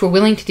mothers were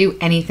willing to do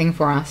anything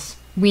for us.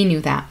 We knew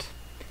that.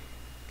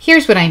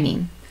 Here's what I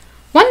mean.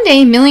 One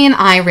day, Millie and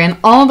I ran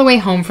all the way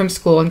home from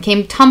school and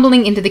came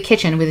tumbling into the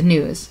kitchen with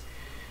news.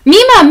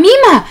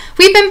 Mima,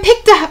 we've been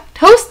picked to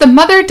host the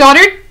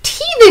mother-daughter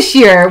tea this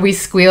year, we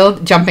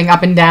squealed, jumping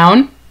up and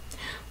down.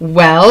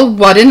 Well,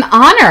 what an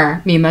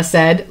honor, Mima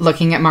said,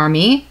 looking at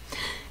Marmee.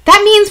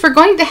 That means we're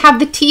going to have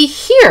the tea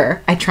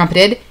here, I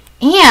trumpeted,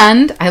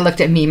 and I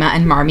looked at Mima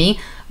and Marmee.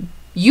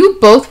 You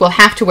both will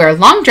have to wear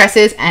long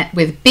dresses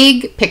with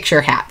big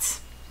picture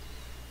hats.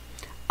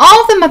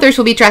 All the mothers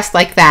will be dressed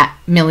like that,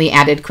 Millie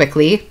added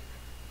quickly.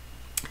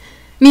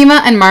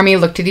 Mima and Marmee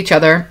looked at each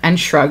other and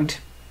shrugged.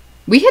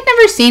 We had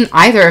never seen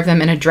either of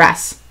them in a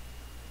dress.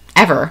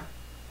 Ever.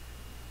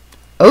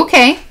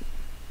 Okay,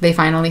 they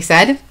finally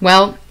said.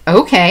 Well,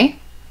 okay.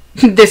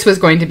 This was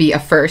going to be a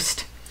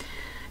first.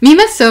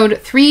 Mima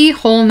sewed 3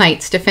 whole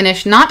nights to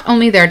finish not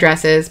only their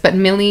dresses, but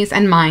Millie's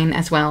and mine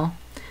as well.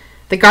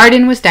 The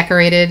garden was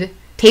decorated,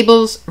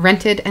 tables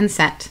rented and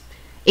set.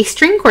 A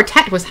string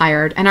quartet was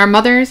hired, and our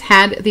mothers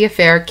had the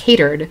affair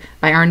catered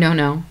by our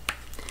Nono.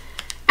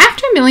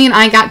 After Millie and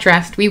I got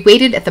dressed, we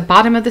waited at the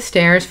bottom of the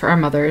stairs for our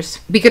mothers.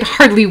 We could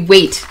hardly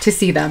wait to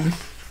see them.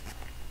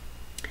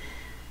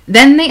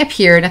 Then they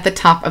appeared at the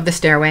top of the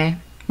stairway.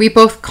 We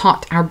both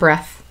caught our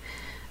breath.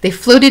 They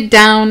floated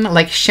down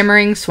like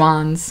shimmering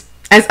swans.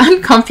 As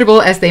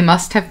uncomfortable as they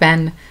must have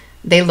been,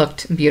 they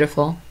looked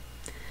beautiful.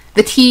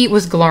 The tea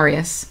was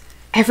glorious.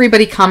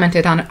 Everybody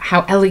commented on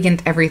how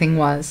elegant everything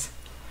was.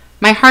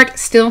 My heart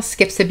still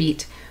skips a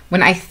beat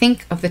when I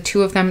think of the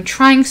two of them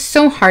trying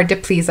so hard to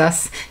please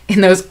us in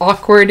those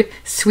awkward,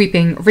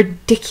 sweeping,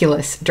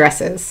 ridiculous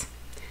dresses.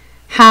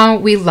 How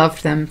we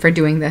loved them for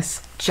doing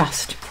this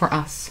just for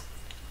us.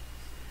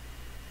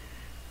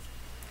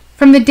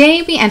 From the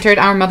day we entered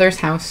our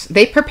mother's house,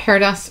 they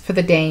prepared us for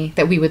the day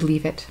that we would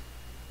leave it.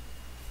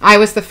 I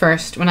was the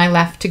first when I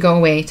left to go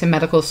away to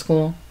medical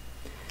school.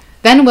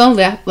 Then Will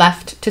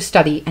left to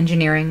study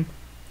engineering.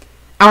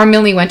 Our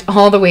Millie went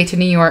all the way to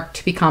New York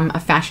to become a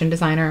fashion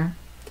designer.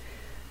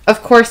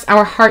 Of course,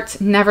 our hearts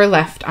never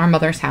left our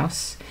mother's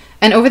house,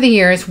 and over the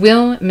years,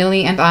 Will,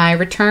 Millie, and I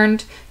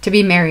returned to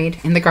be married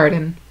in the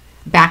garden,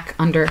 back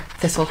under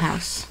Thistle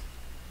House.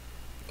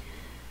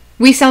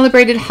 We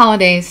celebrated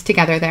holidays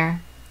together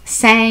there,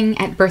 sang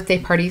at birthday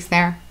parties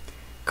there,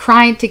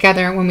 cried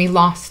together when we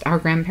lost our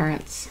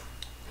grandparents.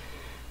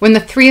 When the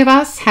 3 of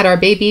us had our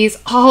babies,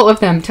 all of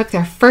them took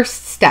their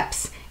first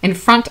steps in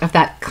front of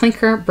that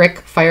clinker brick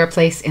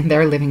fireplace in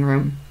their living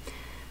room.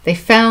 They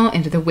fell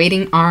into the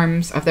waiting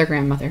arms of their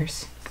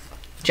grandmothers,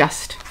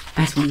 just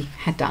as we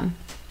had done.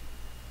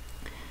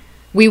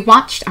 We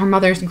watched our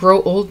mothers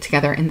grow old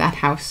together in that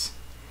house.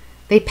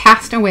 They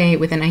passed away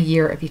within a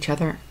year of each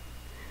other.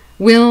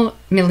 Will,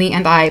 Millie,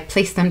 and I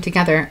placed them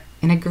together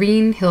in a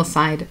green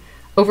hillside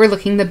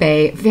overlooking the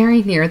bay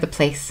very near the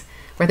place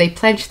where they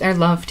pledged their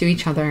love to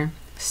each other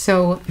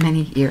so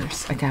many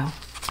years ago.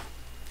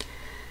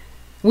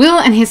 Will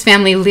and his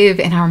family live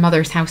in our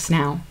mother's house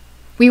now.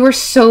 We were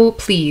so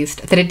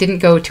pleased that it didn't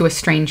go to a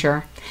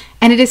stranger,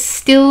 and it is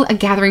still a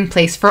gathering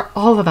place for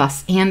all of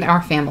us and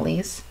our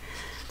families.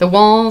 The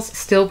walls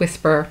still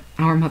whisper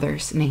our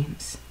mother's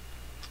names.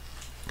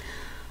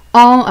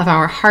 All of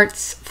our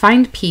hearts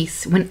find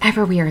peace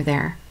whenever we are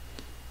there,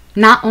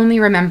 not only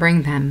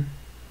remembering them,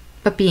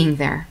 but being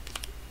there,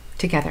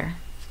 together,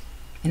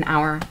 in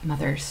our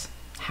mother's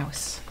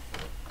house.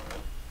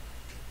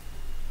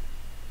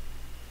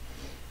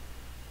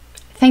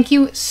 Thank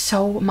you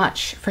so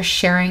much for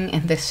sharing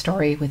in this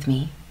story with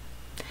me.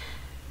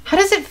 How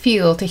does it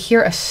feel to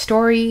hear a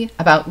story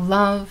about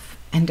love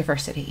and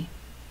diversity?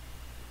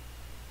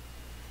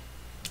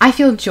 I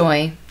feel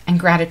joy and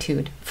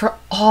gratitude for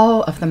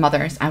all of the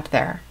mothers out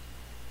there.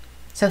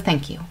 So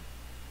thank you,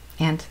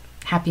 and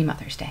happy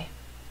Mother's Day.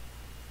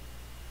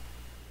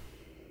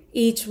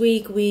 Each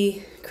week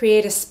we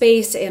create a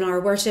space in our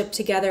worship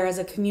together as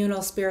a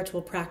communal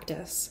spiritual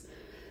practice.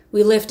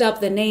 We lift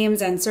up the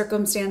names and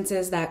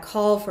circumstances that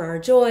call for our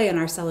joy and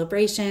our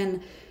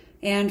celebration,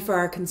 and for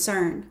our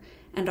concern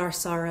and our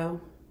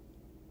sorrow.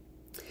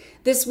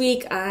 This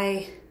week,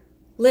 I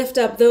lift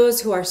up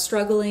those who are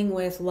struggling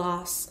with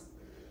loss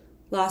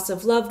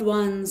of loved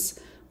ones,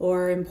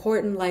 or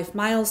important life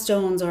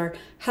milestones, or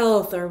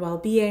health or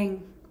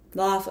well-being,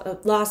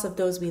 loss of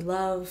those we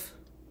love.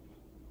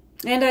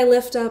 And I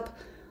lift up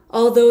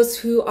all those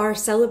who are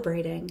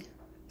celebrating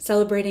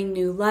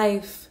new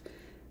life,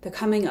 the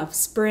coming of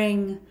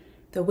spring,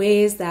 the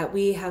ways that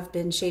we have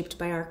been shaped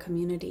by our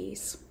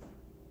communities.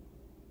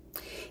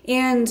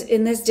 And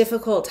in this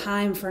difficult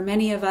time for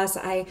many of us,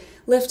 I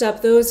lift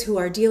up those who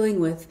are dealing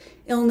with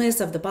illness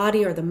of the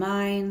body or the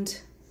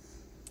mind,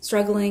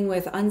 struggling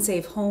with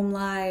unsafe home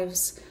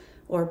lives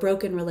or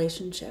broken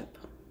relationship.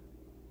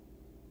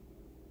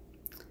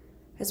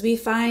 As we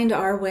find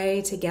our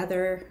way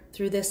together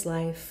through this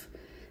life,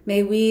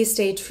 may we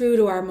stay true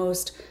to our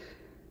most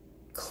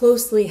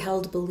closely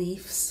held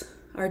beliefs,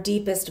 our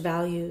deepest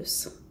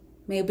values.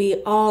 May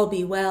we all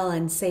be well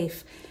and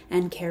safe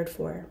and cared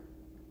for.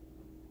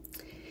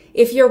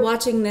 If you're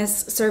watching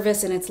this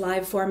service in its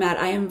live format,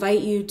 I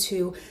invite you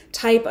to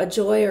type a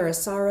joy or a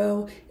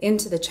sorrow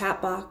into the chat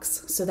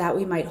box so that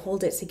we might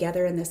hold it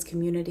together in this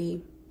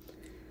community.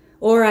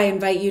 Or I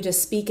invite you to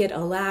speak it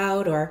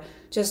aloud or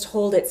just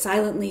hold it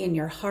silently in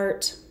your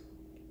heart.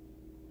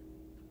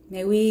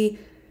 May we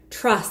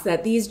trust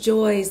that these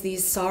joys,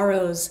 these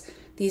sorrows,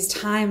 these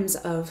times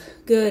of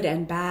good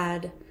and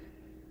bad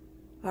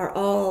are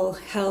all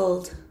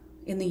held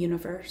in the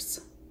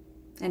universe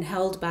and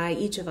held by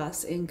each of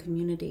us in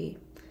community,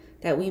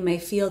 that we may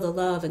feel the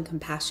love and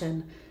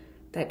compassion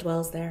that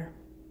dwells there.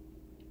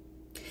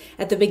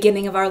 At the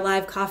beginning of our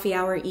live coffee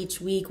hour each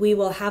week, we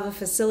will have a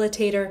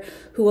facilitator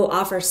who will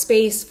offer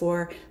space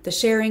for the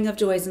sharing of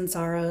joys and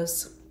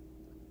sorrows.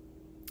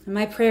 And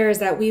my prayer is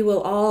that we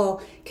will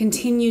all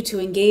continue to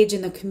engage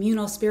in the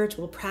communal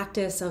spiritual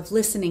practice of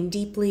listening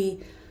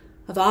deeply,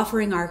 of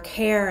offering our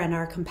care and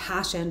our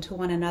compassion to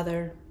one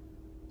another.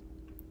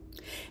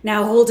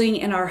 Now, holding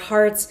in our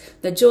hearts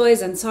the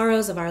joys and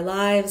sorrows of our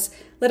lives,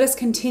 let us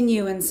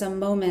continue in some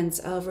moments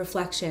of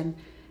reflection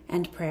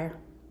and prayer.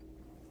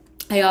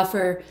 I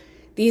offer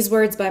these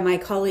words by my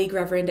colleague,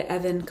 Reverend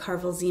Evan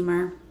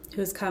Carvel-Ziemer,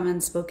 who has come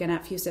and spoken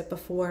at FUSIP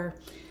before.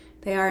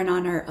 They are in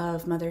honor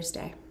of Mother's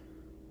Day.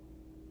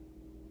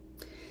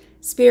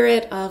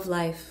 Spirit of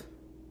life.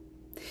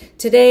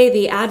 Today,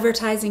 the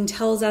advertising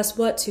tells us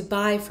what to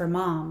buy for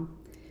Mom.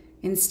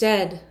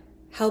 Instead,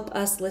 help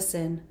us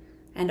listen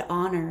and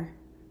honor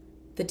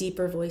the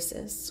deeper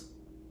voices.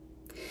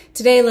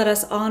 Today, let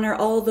us honor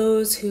all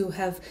those who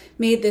have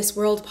made this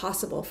world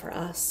possible for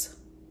us,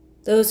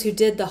 those who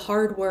did the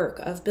hard work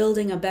of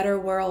building a better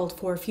world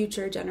for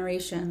future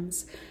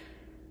generations.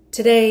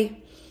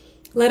 Today,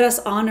 let us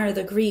honor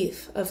the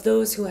grief of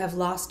those who have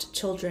lost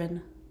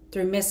children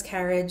through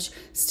miscarriage,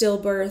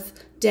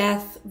 stillbirth,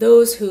 death,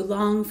 those who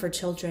long for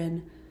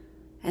children,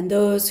 and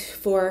those,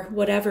 for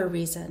whatever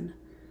reason,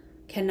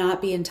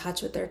 cannot be in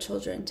touch with their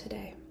children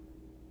today.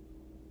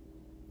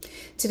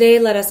 Today,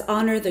 let us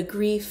honor the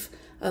grief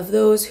of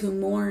those who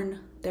mourn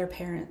their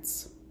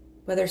parents,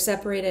 whether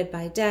separated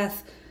by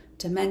death,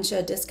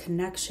 dementia,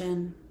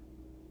 disconnection.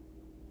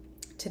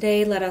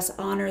 Today, let us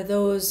honor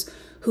those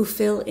who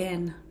fill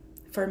in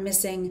for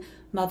missing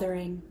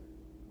mothering,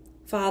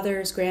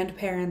 fathers,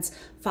 grandparents,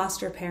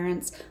 foster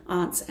parents,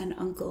 aunts and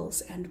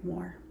uncles, and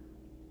more.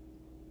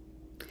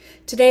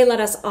 Today, let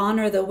us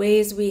honor the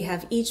ways we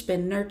have each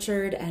been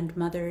nurtured and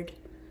mothered,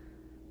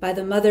 by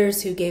the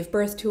mothers who gave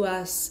birth to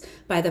us,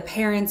 by the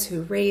parents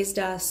who raised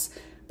us,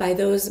 by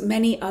those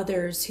many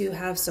others who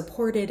have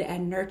supported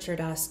and nurtured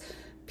us,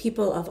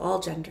 people of all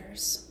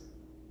genders.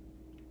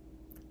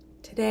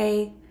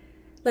 Today,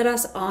 let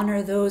us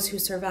honor those who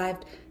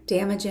survived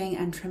damaging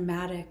and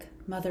traumatic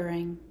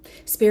mothering.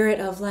 Spirit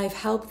of life,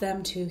 help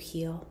them to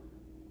heal.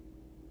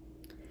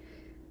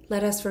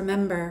 Let us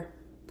remember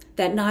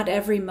that not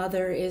every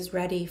mother is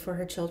ready for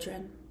her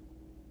children.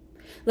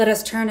 Let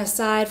us turn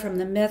aside from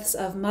the myths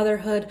of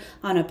motherhood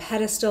on a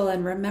pedestal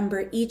and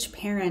remember each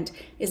parent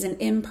is an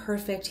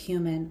imperfect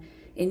human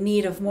in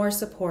need of more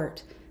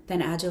support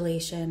than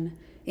adulation,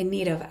 in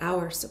need of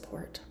our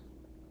support.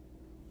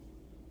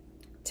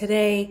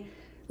 Today,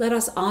 let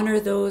us honor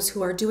those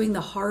who are doing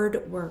the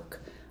hard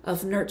work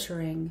of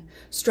nurturing,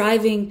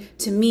 striving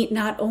to meet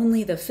not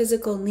only the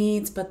physical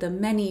needs, but the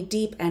many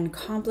deep and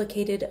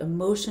complicated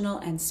emotional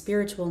and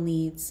spiritual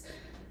needs.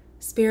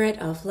 Spirit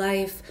of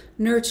life,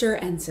 nurture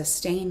and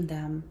sustain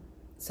them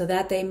so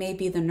that they may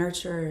be the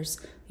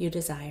nurturers you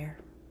desire.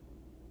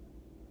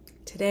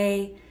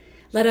 Today,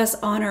 let us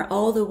honor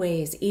all the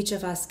ways each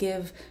of us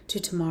give to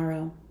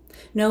tomorrow,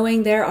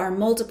 knowing there are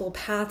multiple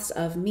paths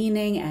of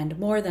meaning and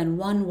more than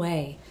one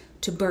way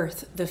to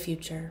birth the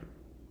future.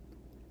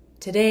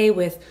 Today,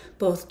 with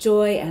both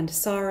joy and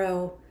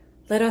sorrow,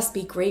 let us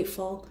be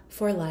grateful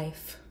for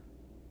life,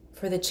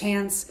 for the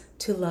chance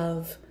to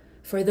love,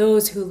 for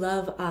those who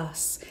love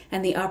us,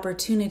 and the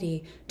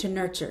opportunity to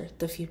nurture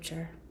the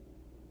future.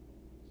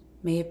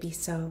 May it be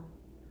so.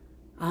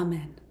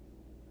 Amen.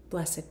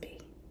 Blessed be.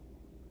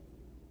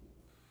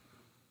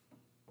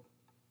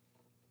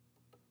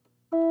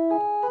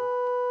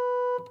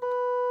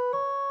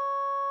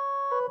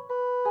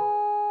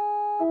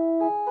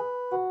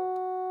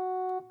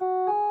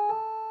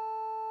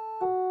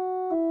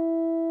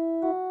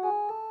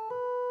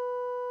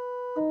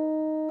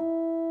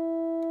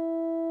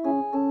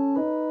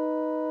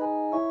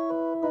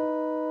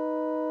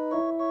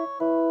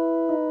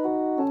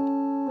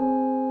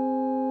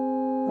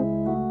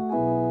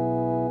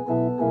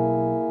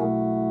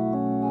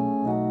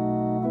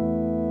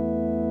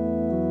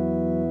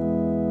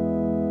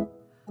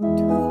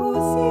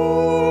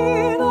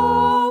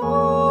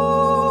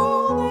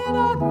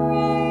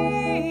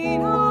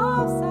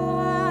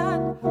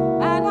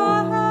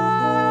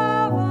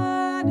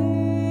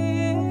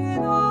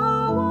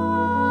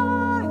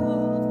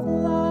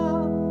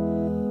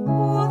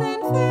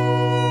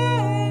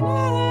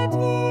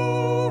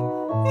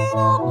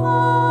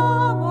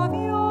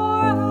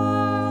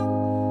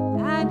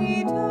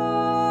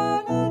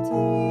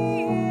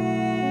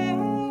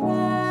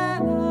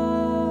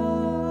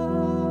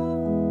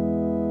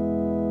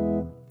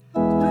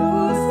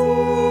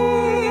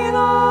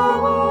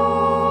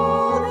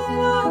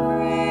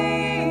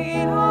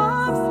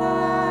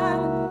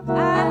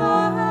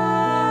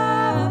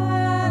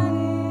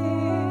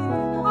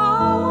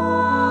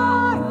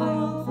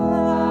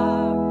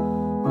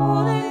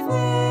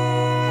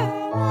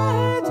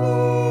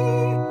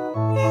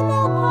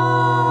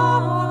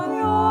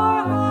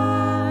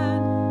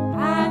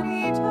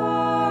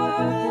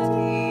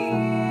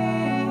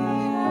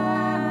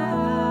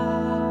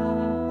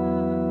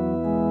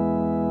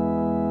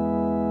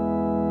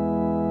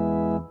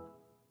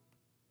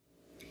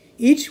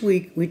 Each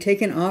week, we take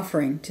an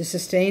offering to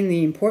sustain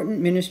the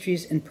important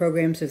ministries and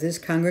programs of this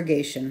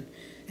congregation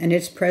and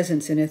its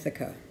presence in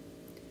Ithaca.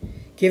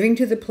 Giving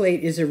to the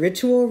plate is a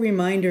ritual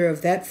reminder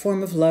of that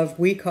form of love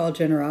we call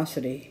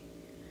generosity.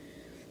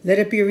 Let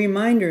it be a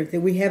reminder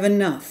that we have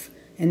enough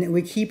and that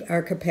we keep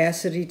our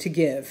capacity to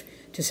give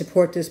to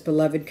support this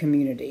beloved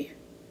community.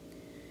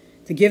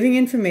 The giving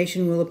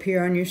information will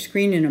appear on your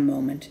screen in a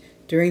moment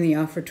during the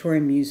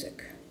offertory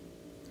music.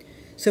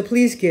 So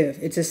please give.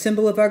 It's a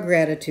symbol of our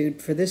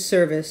gratitude for this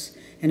service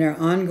and our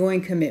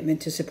ongoing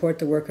commitment to support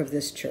the work of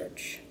this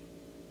church.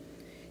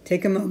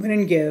 Take a moment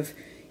and give,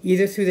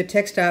 either through the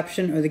text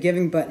option or the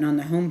giving button on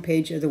the home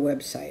page of the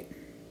website.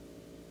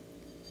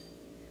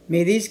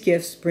 May these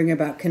gifts bring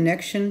about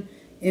connection,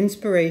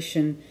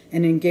 inspiration,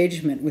 and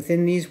engagement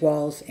within these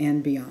walls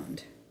and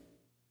beyond.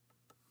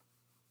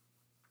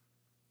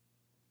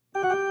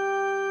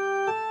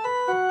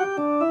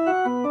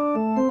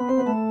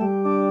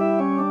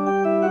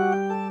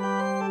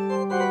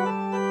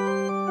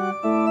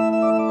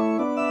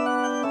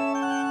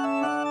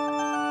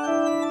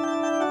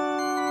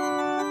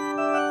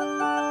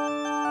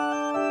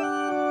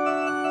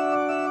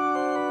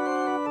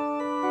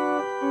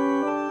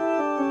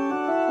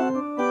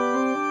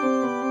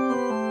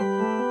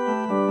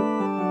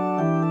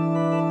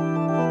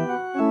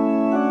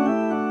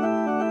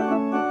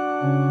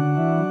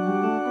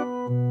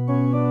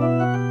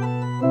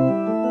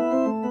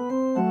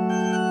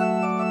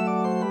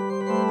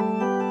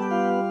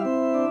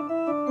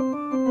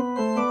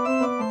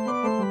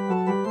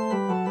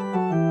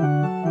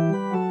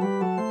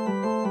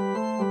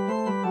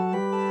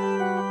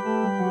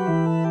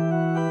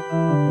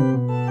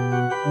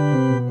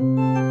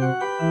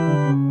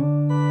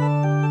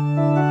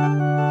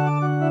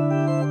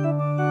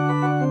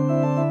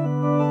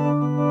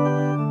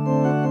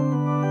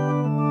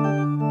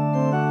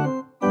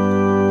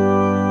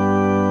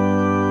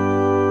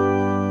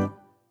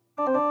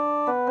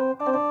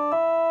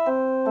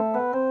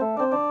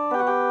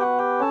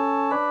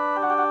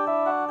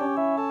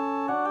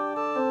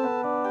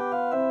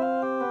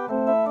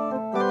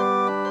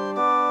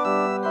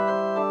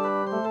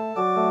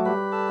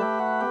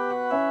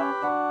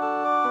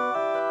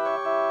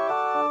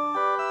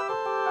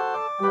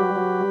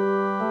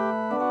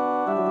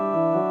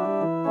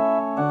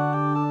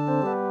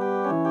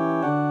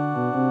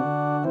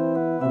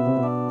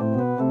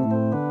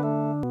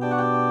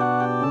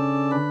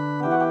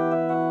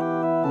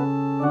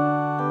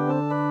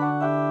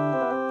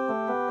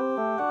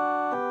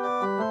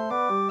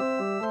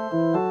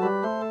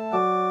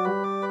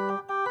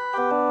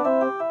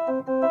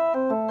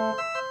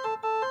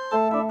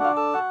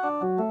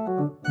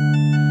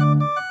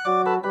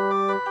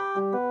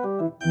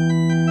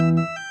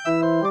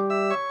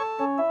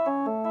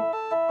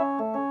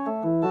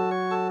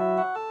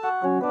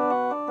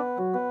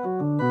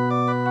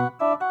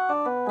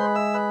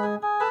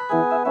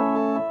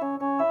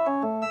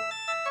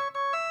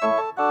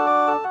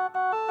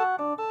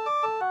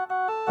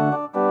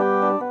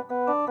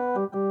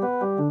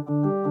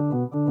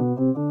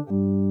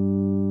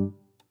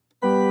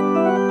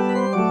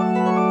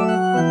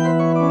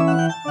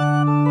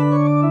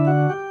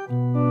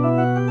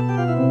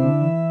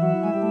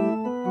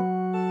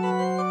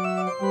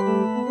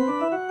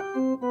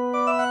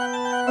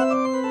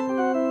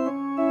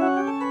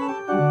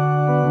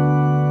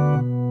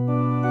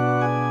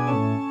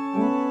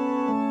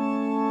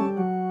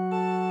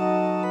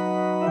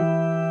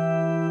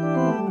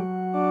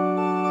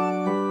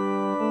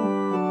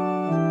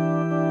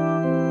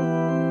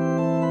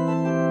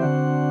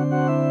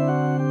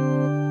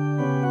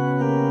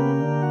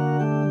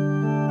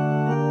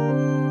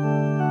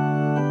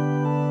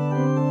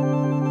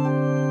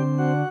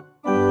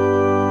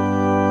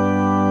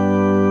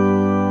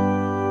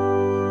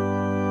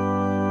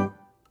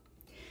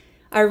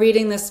 Our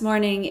reading this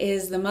morning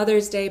is the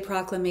Mother's Day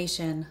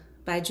Proclamation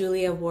by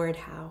Julia Ward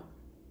Howe.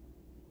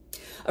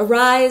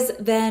 Arise,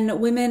 then,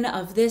 women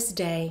of this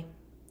day.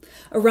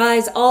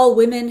 Arise, all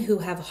women who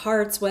have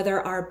hearts, whether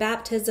our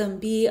baptism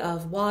be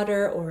of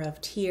water or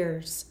of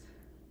tears.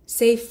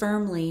 Say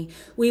firmly,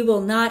 we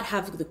will not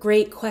have the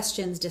great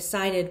questions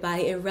decided by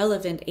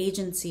irrelevant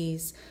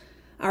agencies.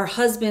 Our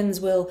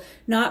husbands will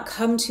not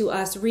come to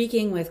us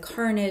reeking with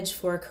carnage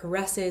for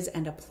caresses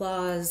and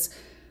applause.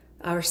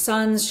 Our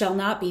sons shall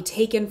not be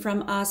taken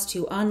from us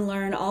to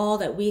unlearn all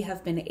that we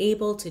have been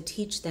able to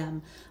teach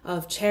them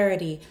of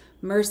charity,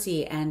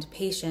 mercy, and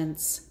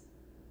patience.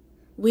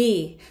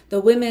 We, the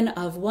women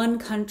of one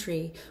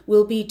country,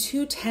 will be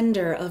too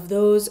tender of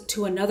those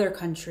to another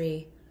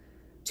country,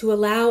 to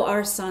allow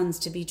our sons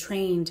to be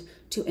trained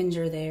to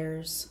injure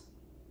theirs.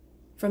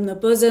 From the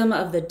bosom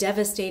of the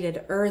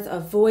devastated earth, a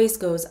voice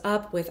goes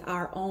up with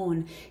our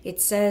own.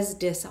 It says,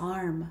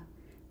 disarm,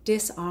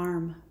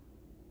 disarm.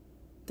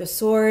 The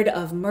sword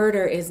of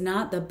murder is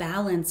not the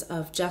balance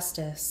of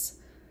justice.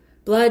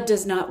 Blood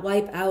does not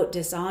wipe out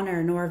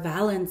dishonor, nor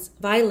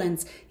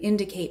violence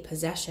indicate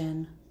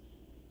possession.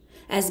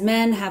 As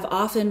men have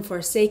often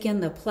forsaken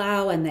the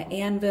plow and the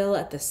anvil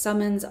at the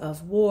summons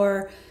of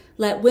war,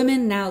 Let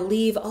women now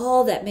leave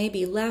all that may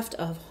be left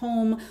of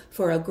home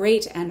for a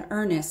great and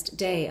earnest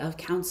day of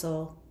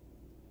council.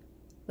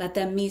 Let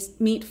them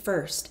meet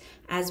first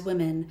as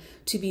women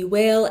to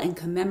bewail and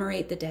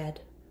commemorate the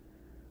dead.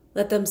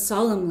 Let them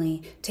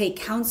solemnly take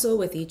counsel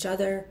with each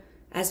other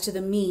as to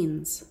the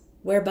means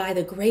whereby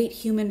the great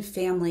human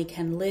family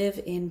can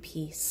live in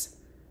peace,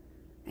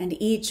 and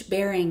each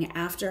bearing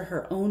after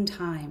her own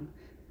time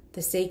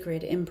the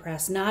sacred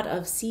impress not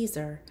of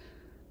Caesar,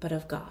 but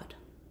of God.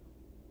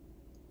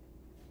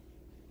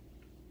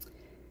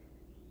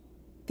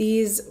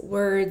 These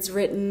words,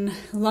 written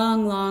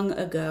long, long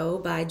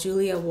ago by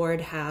Julia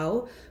Ward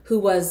Howe, who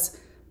was,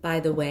 by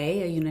the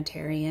way, a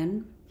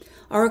Unitarian,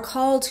 are a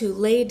call to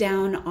lay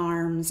down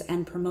arms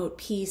and promote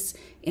peace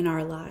in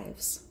our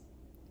lives.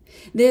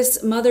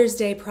 This Mother's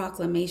Day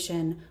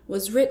proclamation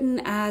was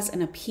written as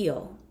an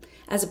appeal,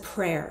 as a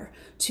prayer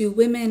to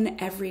women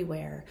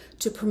everywhere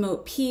to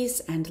promote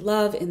peace and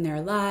love in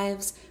their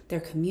lives,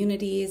 their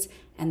communities,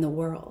 and the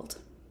world.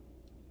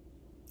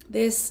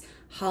 This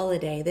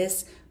holiday,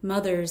 this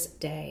Mother's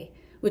Day,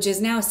 which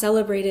is now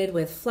celebrated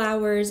with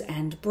flowers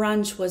and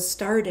brunch, was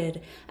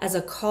started as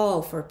a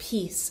call for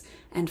peace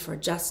and for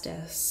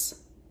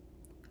justice.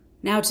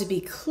 Now, to be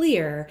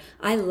clear,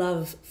 I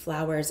love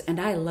flowers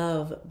and I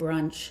love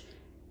brunch,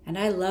 and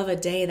I love a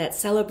day that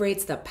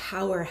celebrates the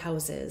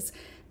powerhouses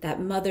that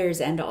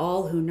mothers and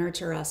all who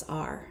nurture us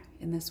are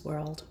in this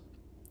world.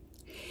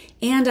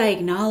 And I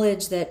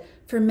acknowledge that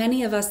for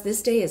many of us,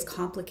 this day is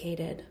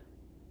complicated.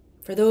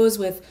 For those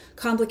with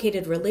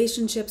complicated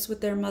relationships with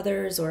their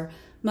mothers, or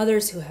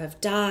mothers who have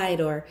died,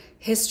 or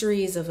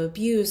histories of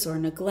abuse or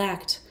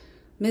neglect,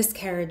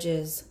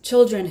 miscarriages,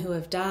 children who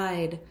have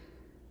died,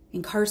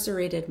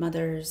 incarcerated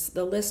mothers,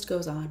 the list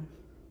goes on.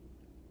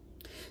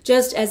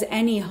 Just as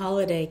any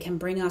holiday can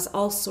bring us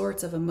all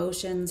sorts of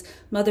emotions,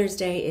 Mother's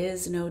Day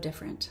is no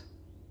different.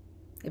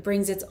 It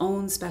brings its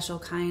own special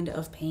kind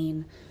of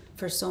pain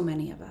for so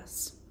many of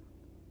us.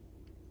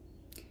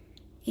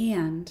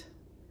 And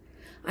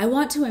I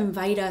want to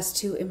invite us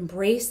to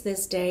embrace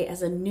this day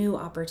as a new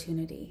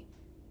opportunity.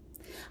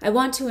 I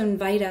want to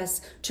invite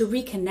us to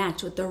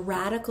reconnect with the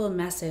radical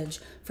message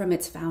from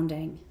its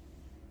founding.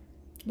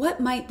 What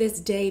might this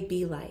day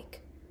be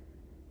like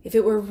if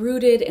it were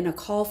rooted in a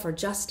call for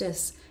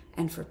justice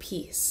and for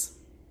peace?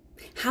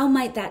 How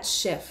might that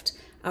shift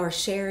our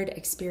shared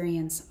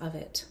experience of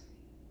it?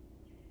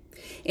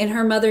 In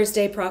her Mother's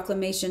Day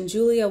proclamation,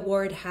 Julia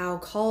Ward Howe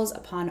calls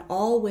upon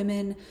all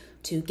women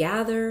to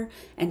gather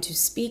and to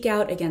speak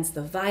out against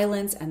the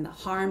violence and the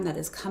harm that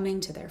is coming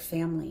to their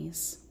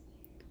families.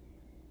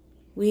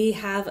 We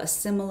have a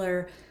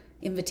similar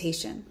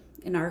invitation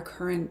in our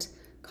current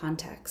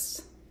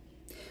context.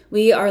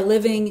 We are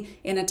living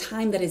in a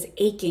time that is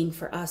aching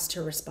for us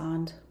to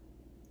respond.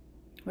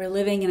 We're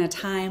living in a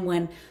time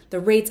when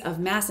the rates of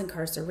mass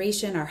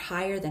incarceration are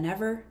higher than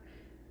ever,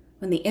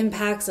 when the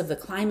impacts of the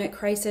climate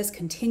crisis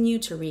continue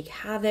to wreak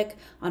havoc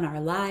on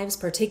our lives,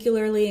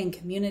 particularly in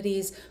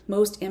communities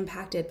most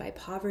impacted by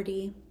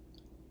poverty,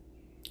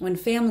 when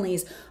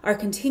families are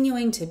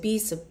continuing to be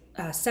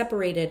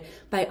separated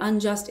by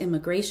unjust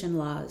immigration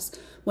laws,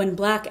 when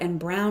Black and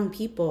brown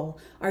people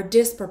are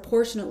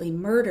disproportionately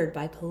murdered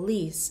by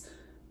police,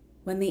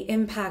 when the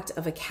impact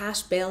of a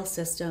cash bail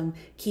system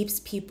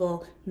keeps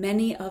people,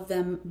 many of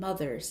them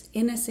mothers,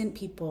 innocent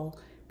people,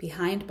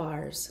 behind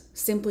bars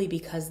simply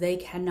because they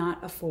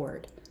cannot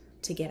afford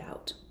to get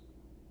out.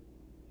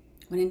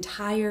 When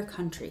entire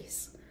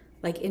countries,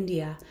 like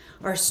India,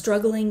 are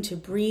struggling to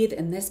breathe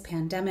in this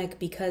pandemic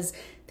because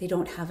they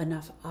don't have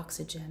enough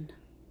oxygen.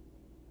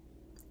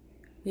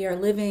 We are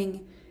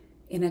living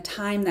in a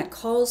time that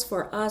calls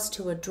for us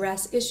to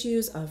address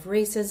issues of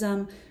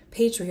racism,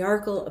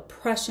 patriarchal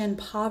oppression,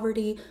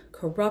 poverty,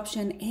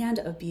 corruption, and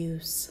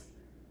abuse.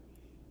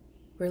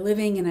 We're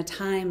living in a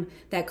time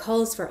that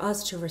calls for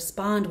us to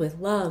respond with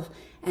love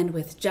and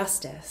with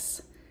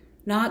justice.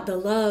 Not the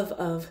love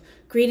of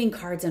greeting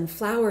cards and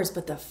flowers,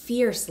 but the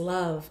fierce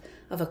love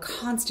of a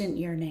constant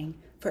yearning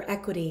for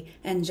equity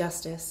and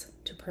justice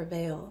to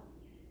prevail.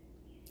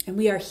 And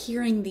we are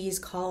hearing these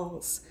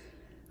calls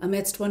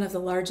amidst one of the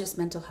largest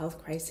mental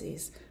health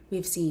crises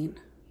we've seen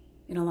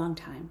in a long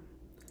time,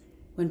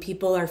 when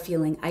people are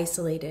feeling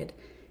isolated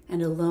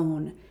and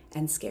alone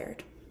and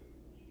scared.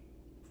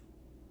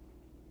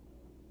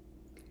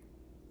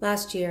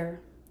 Last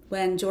year,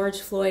 when George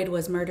Floyd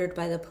was murdered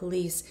by the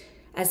police,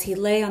 as he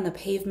lay on the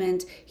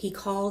pavement, he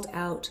called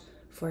out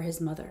for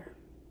his mother.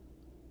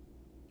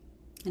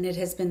 And it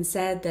has been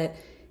said that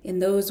in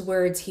those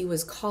words, he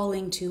was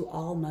calling to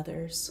all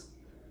mothers,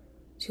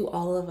 to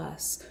all of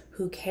us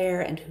who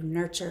care and who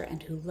nurture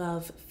and who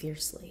love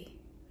fiercely.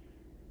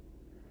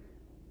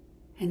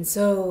 And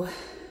so,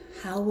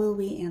 how will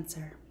we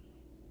answer?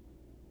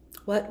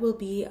 What will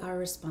be our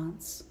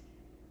response?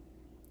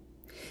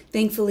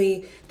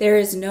 Thankfully, there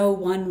is no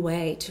one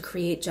way to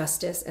create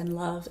justice and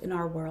love in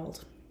our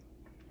world.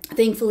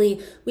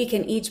 Thankfully, we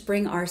can each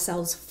bring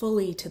ourselves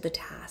fully to the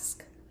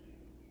task.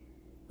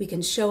 We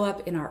can show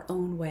up in our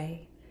own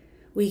way.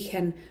 We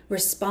can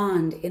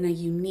respond in a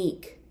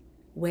unique,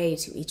 way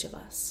to each of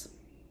us.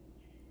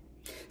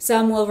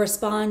 Some will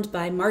respond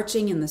by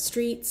marching in the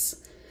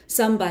streets,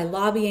 some by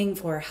lobbying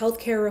for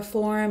healthcare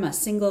reform, a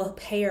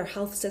single-payer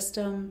health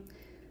system.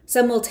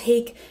 Some will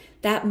take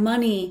that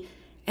money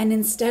and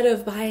instead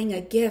of buying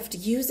a gift,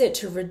 use it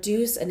to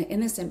reduce an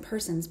innocent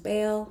person's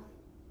bail.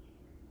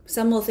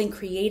 Some will think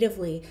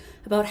creatively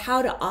about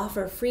how to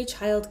offer free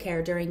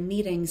childcare during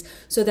meetings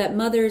so that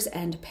mothers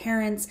and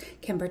parents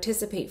can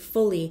participate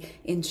fully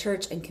in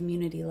church and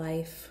community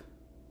life.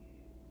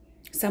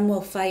 Some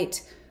will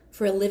fight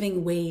for a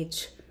living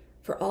wage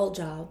for all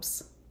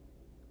jobs,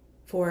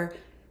 for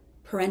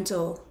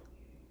parental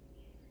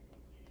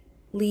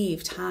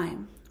leave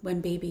time when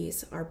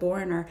babies are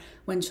born or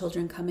when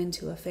children come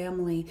into a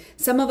family.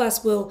 Some of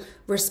us will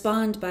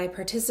respond by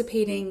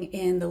participating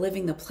in the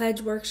Living the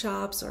Pledge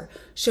workshops or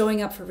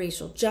showing up for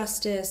racial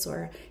justice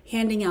or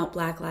handing out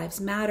Black Lives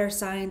Matter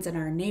signs in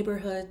our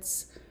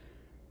neighborhoods.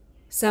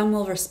 Some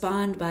will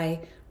respond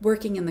by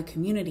working in the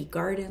community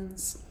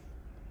gardens,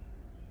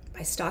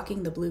 by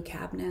stocking the blue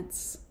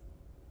cabinets.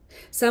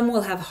 Some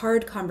will have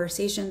hard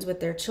conversations with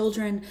their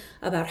children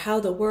about how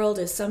the world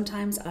is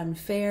sometimes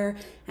unfair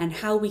and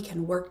how we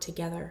can work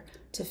together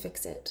to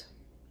fix it.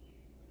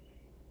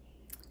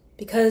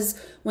 Because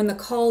when the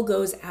call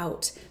goes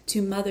out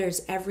to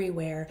mothers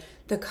everywhere,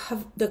 the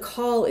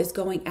call is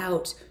going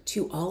out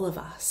to all of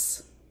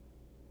us.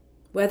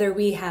 Whether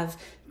we have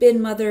been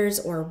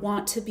mothers or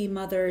want to be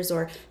mothers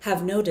or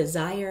have no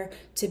desire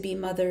to be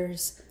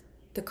mothers,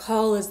 the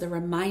call is the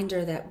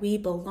reminder that we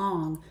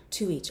belong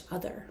to each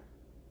other.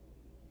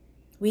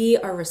 We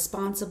are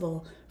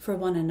responsible for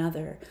one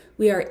another.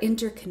 We are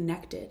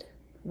interconnected,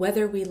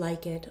 whether we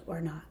like it or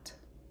not.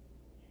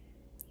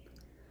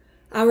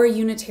 Our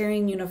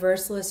Unitarian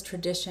Universalist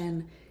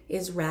tradition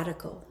is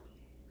radical.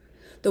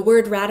 The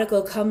word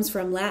radical comes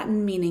from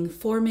Latin meaning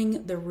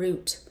forming the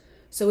root,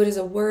 so it is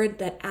a word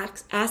that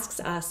asks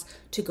us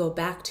to go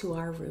back to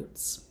our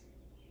roots.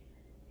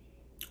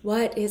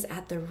 What is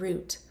at the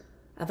root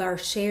of our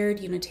shared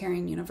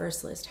Unitarian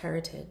Universalist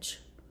heritage?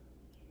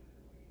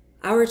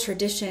 Our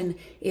tradition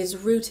is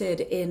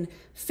rooted in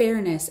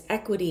fairness,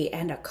 equity,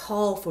 and a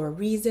call for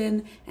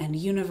reason and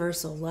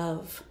universal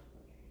love.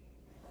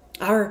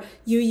 Our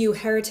UU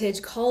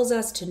heritage calls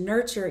us to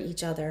nurture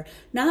each other,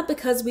 not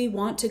because we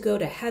want to go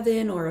to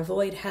heaven or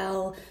avoid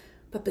hell,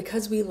 but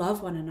because we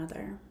love one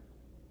another.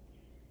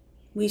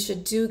 We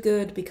should do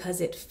good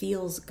because it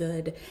feels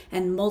good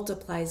and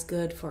multiplies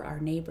good for our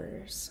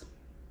neighbors.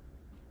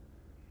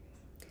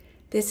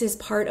 This is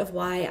part of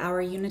why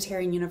our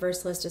Unitarian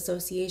Universalist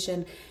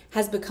Association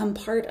has become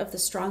part of the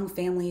Strong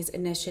Families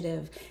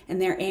Initiative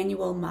and their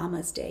annual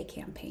Mama's Day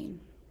campaign.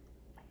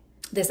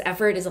 This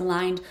effort is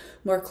aligned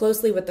more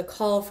closely with the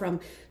call from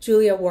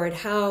Julia Ward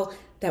Howe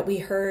that we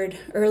heard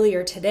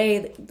earlier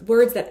today,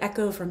 words that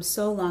echo from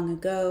so long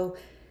ago.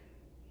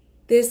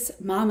 This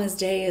Mama's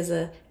Day is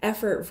an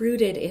effort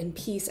rooted in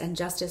peace and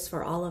justice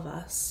for all of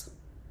us.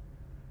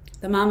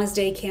 The Mama's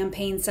Day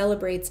campaign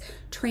celebrates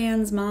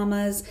trans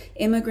mamas,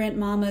 immigrant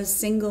mamas,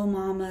 single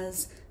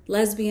mamas,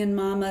 lesbian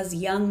mamas,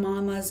 young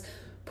mamas,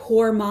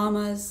 poor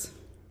mamas,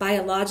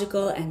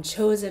 biological and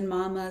chosen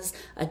mamas,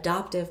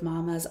 adoptive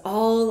mamas,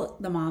 all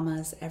the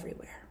mamas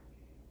everywhere.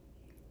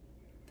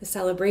 The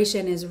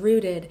celebration is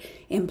rooted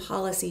in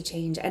policy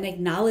change and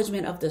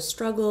acknowledgement of the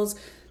struggles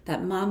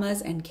that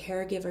mamas and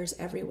caregivers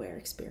everywhere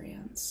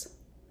experience.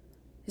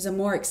 Is a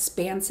more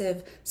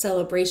expansive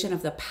celebration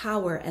of the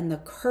power and the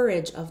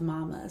courage of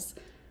mamas,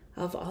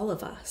 of all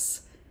of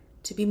us,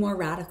 to be more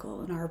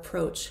radical in our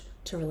approach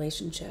to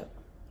relationship.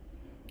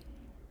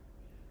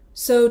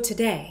 So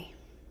today,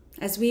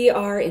 as we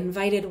are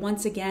invited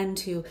once again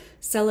to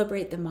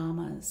celebrate the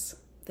mamas,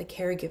 the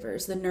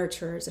caregivers, the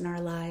nurturers in our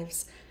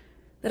lives,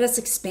 let us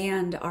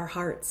expand our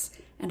hearts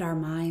and our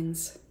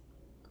minds.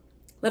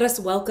 Let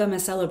us welcome a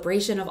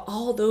celebration of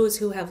all those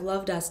who have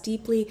loved us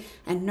deeply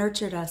and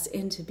nurtured us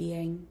into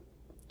being.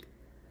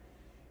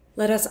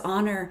 Let us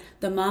honor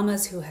the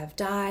mamas who have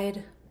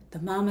died,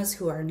 the mamas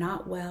who are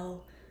not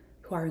well,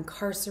 who are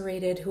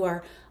incarcerated, who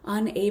are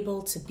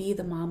unable to be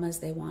the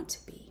mamas they want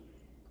to be.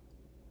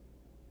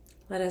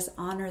 Let us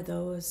honor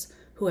those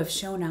who have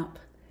shown up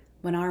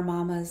when our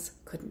mamas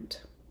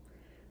couldn't.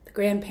 The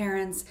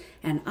grandparents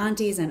and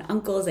aunties and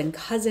uncles and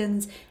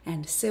cousins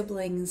and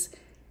siblings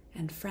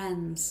and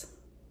friends.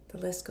 The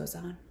list goes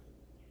on.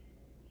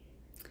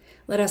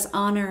 Let us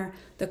honor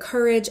the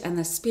courage and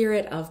the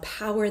spirit of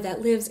power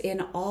that lives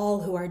in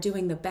all who are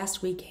doing the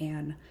best we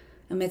can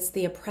amidst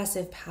the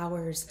oppressive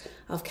powers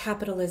of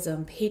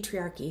capitalism,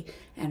 patriarchy,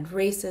 and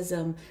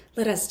racism.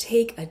 Let us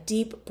take a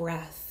deep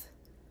breath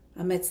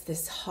amidst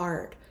this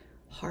hard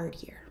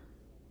year.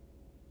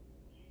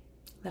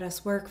 Let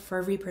us work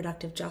for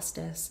reproductive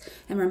justice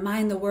and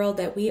remind the world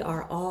that we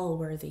are all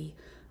worthy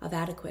of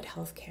adequate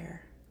health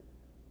care.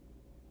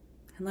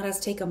 And let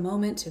us take a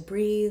moment to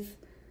breathe,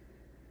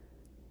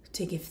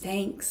 to give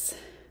thanks,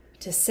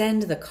 to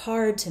send the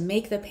card, to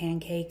make the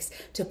pancakes,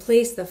 to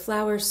place the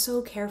flowers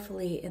so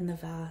carefully in the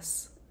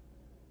vase,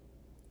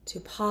 to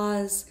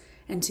pause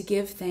and to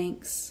give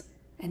thanks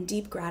and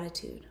deep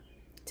gratitude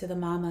to the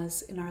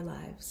mamas in our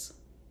lives,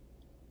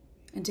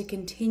 and to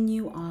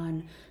continue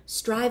on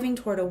striving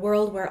toward a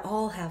world where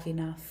all have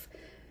enough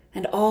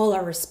and all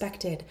are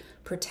respected,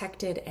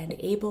 protected, and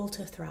able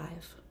to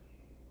thrive.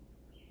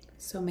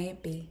 So may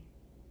it be.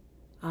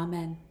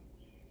 Amen,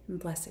 and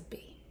blessed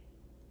be.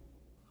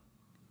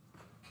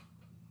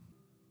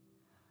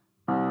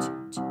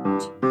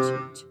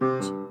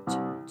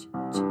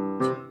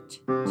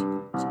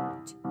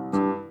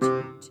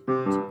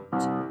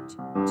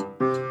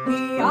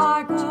 We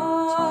are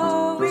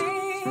going,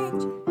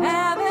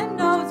 heaven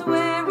knows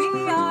where we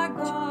are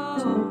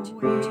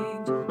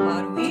going,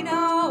 but we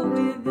know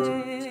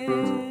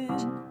within,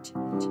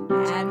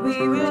 and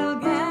we will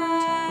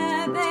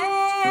get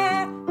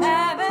there.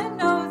 Heaven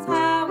knows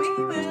how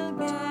we will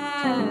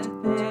get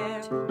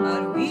there,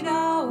 but we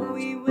know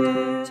we will.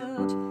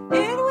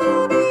 It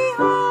will be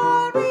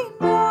hard, we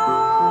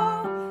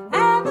know,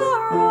 and the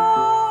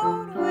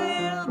road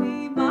will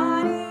be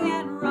muddy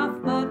and rough,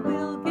 but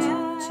we'll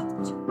get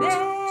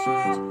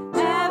there.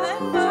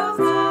 Heaven knows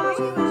how we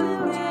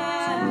will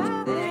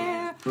get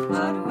there,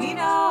 but we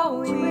know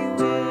we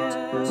will.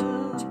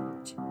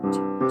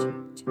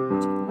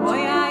 Oh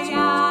yeah,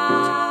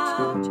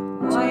 yeah.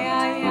 Oh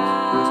yeah,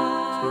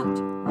 yeah.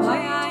 Oh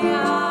yeah,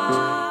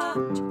 yeah.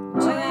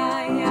 Oh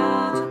yeah,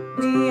 yeah.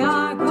 We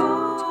are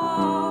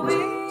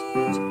going.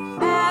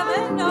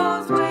 Heaven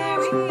knows where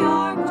we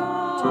are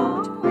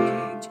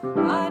going,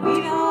 but we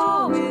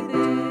know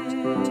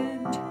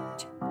within,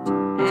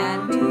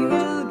 and we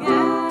will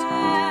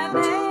get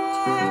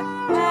there.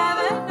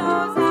 Heaven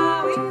knows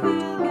how we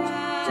will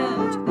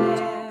get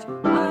there,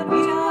 but we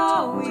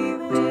know we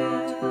will.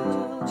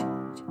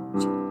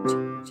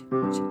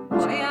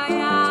 Oh yeah,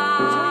 yeah.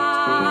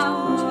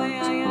 Oh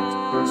yeah, yeah.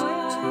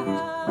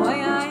 Oh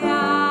yeah,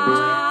 yeah.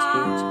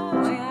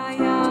 Oh yeah,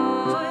 yeah.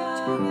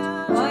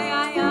 Oh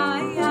yeah, yeah,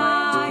 yeah,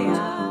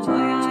 yeah. Oh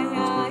yeah,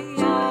 yeah,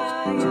 yeah,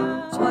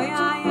 yeah. Oh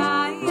yeah,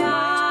 yeah,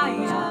 yeah,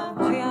 yeah.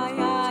 Oh yeah,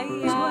 yeah,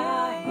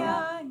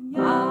 yeah,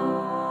 yeah.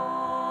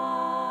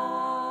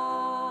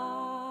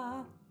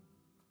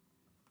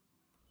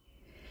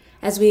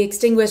 As we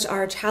extinguish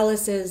our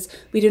chalices,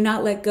 we do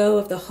not let go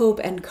of the hope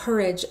and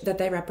courage that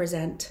they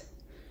represent.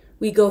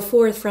 We go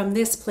forth from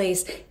this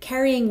place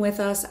carrying with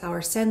us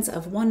our sense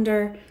of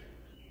wonder,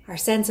 our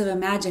sense of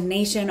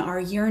imagination, our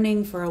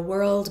yearning for a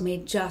world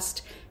made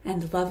just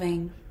and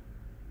loving.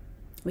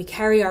 We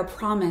carry our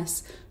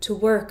promise to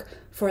work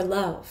for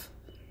love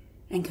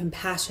and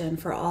compassion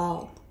for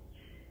all,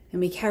 and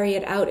we carry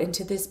it out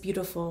into this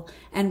beautiful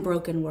and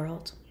broken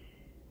world.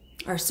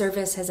 Our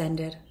service has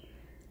ended.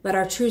 Let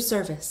our true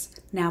service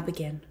now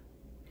begin.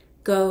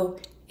 Go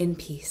in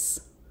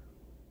peace.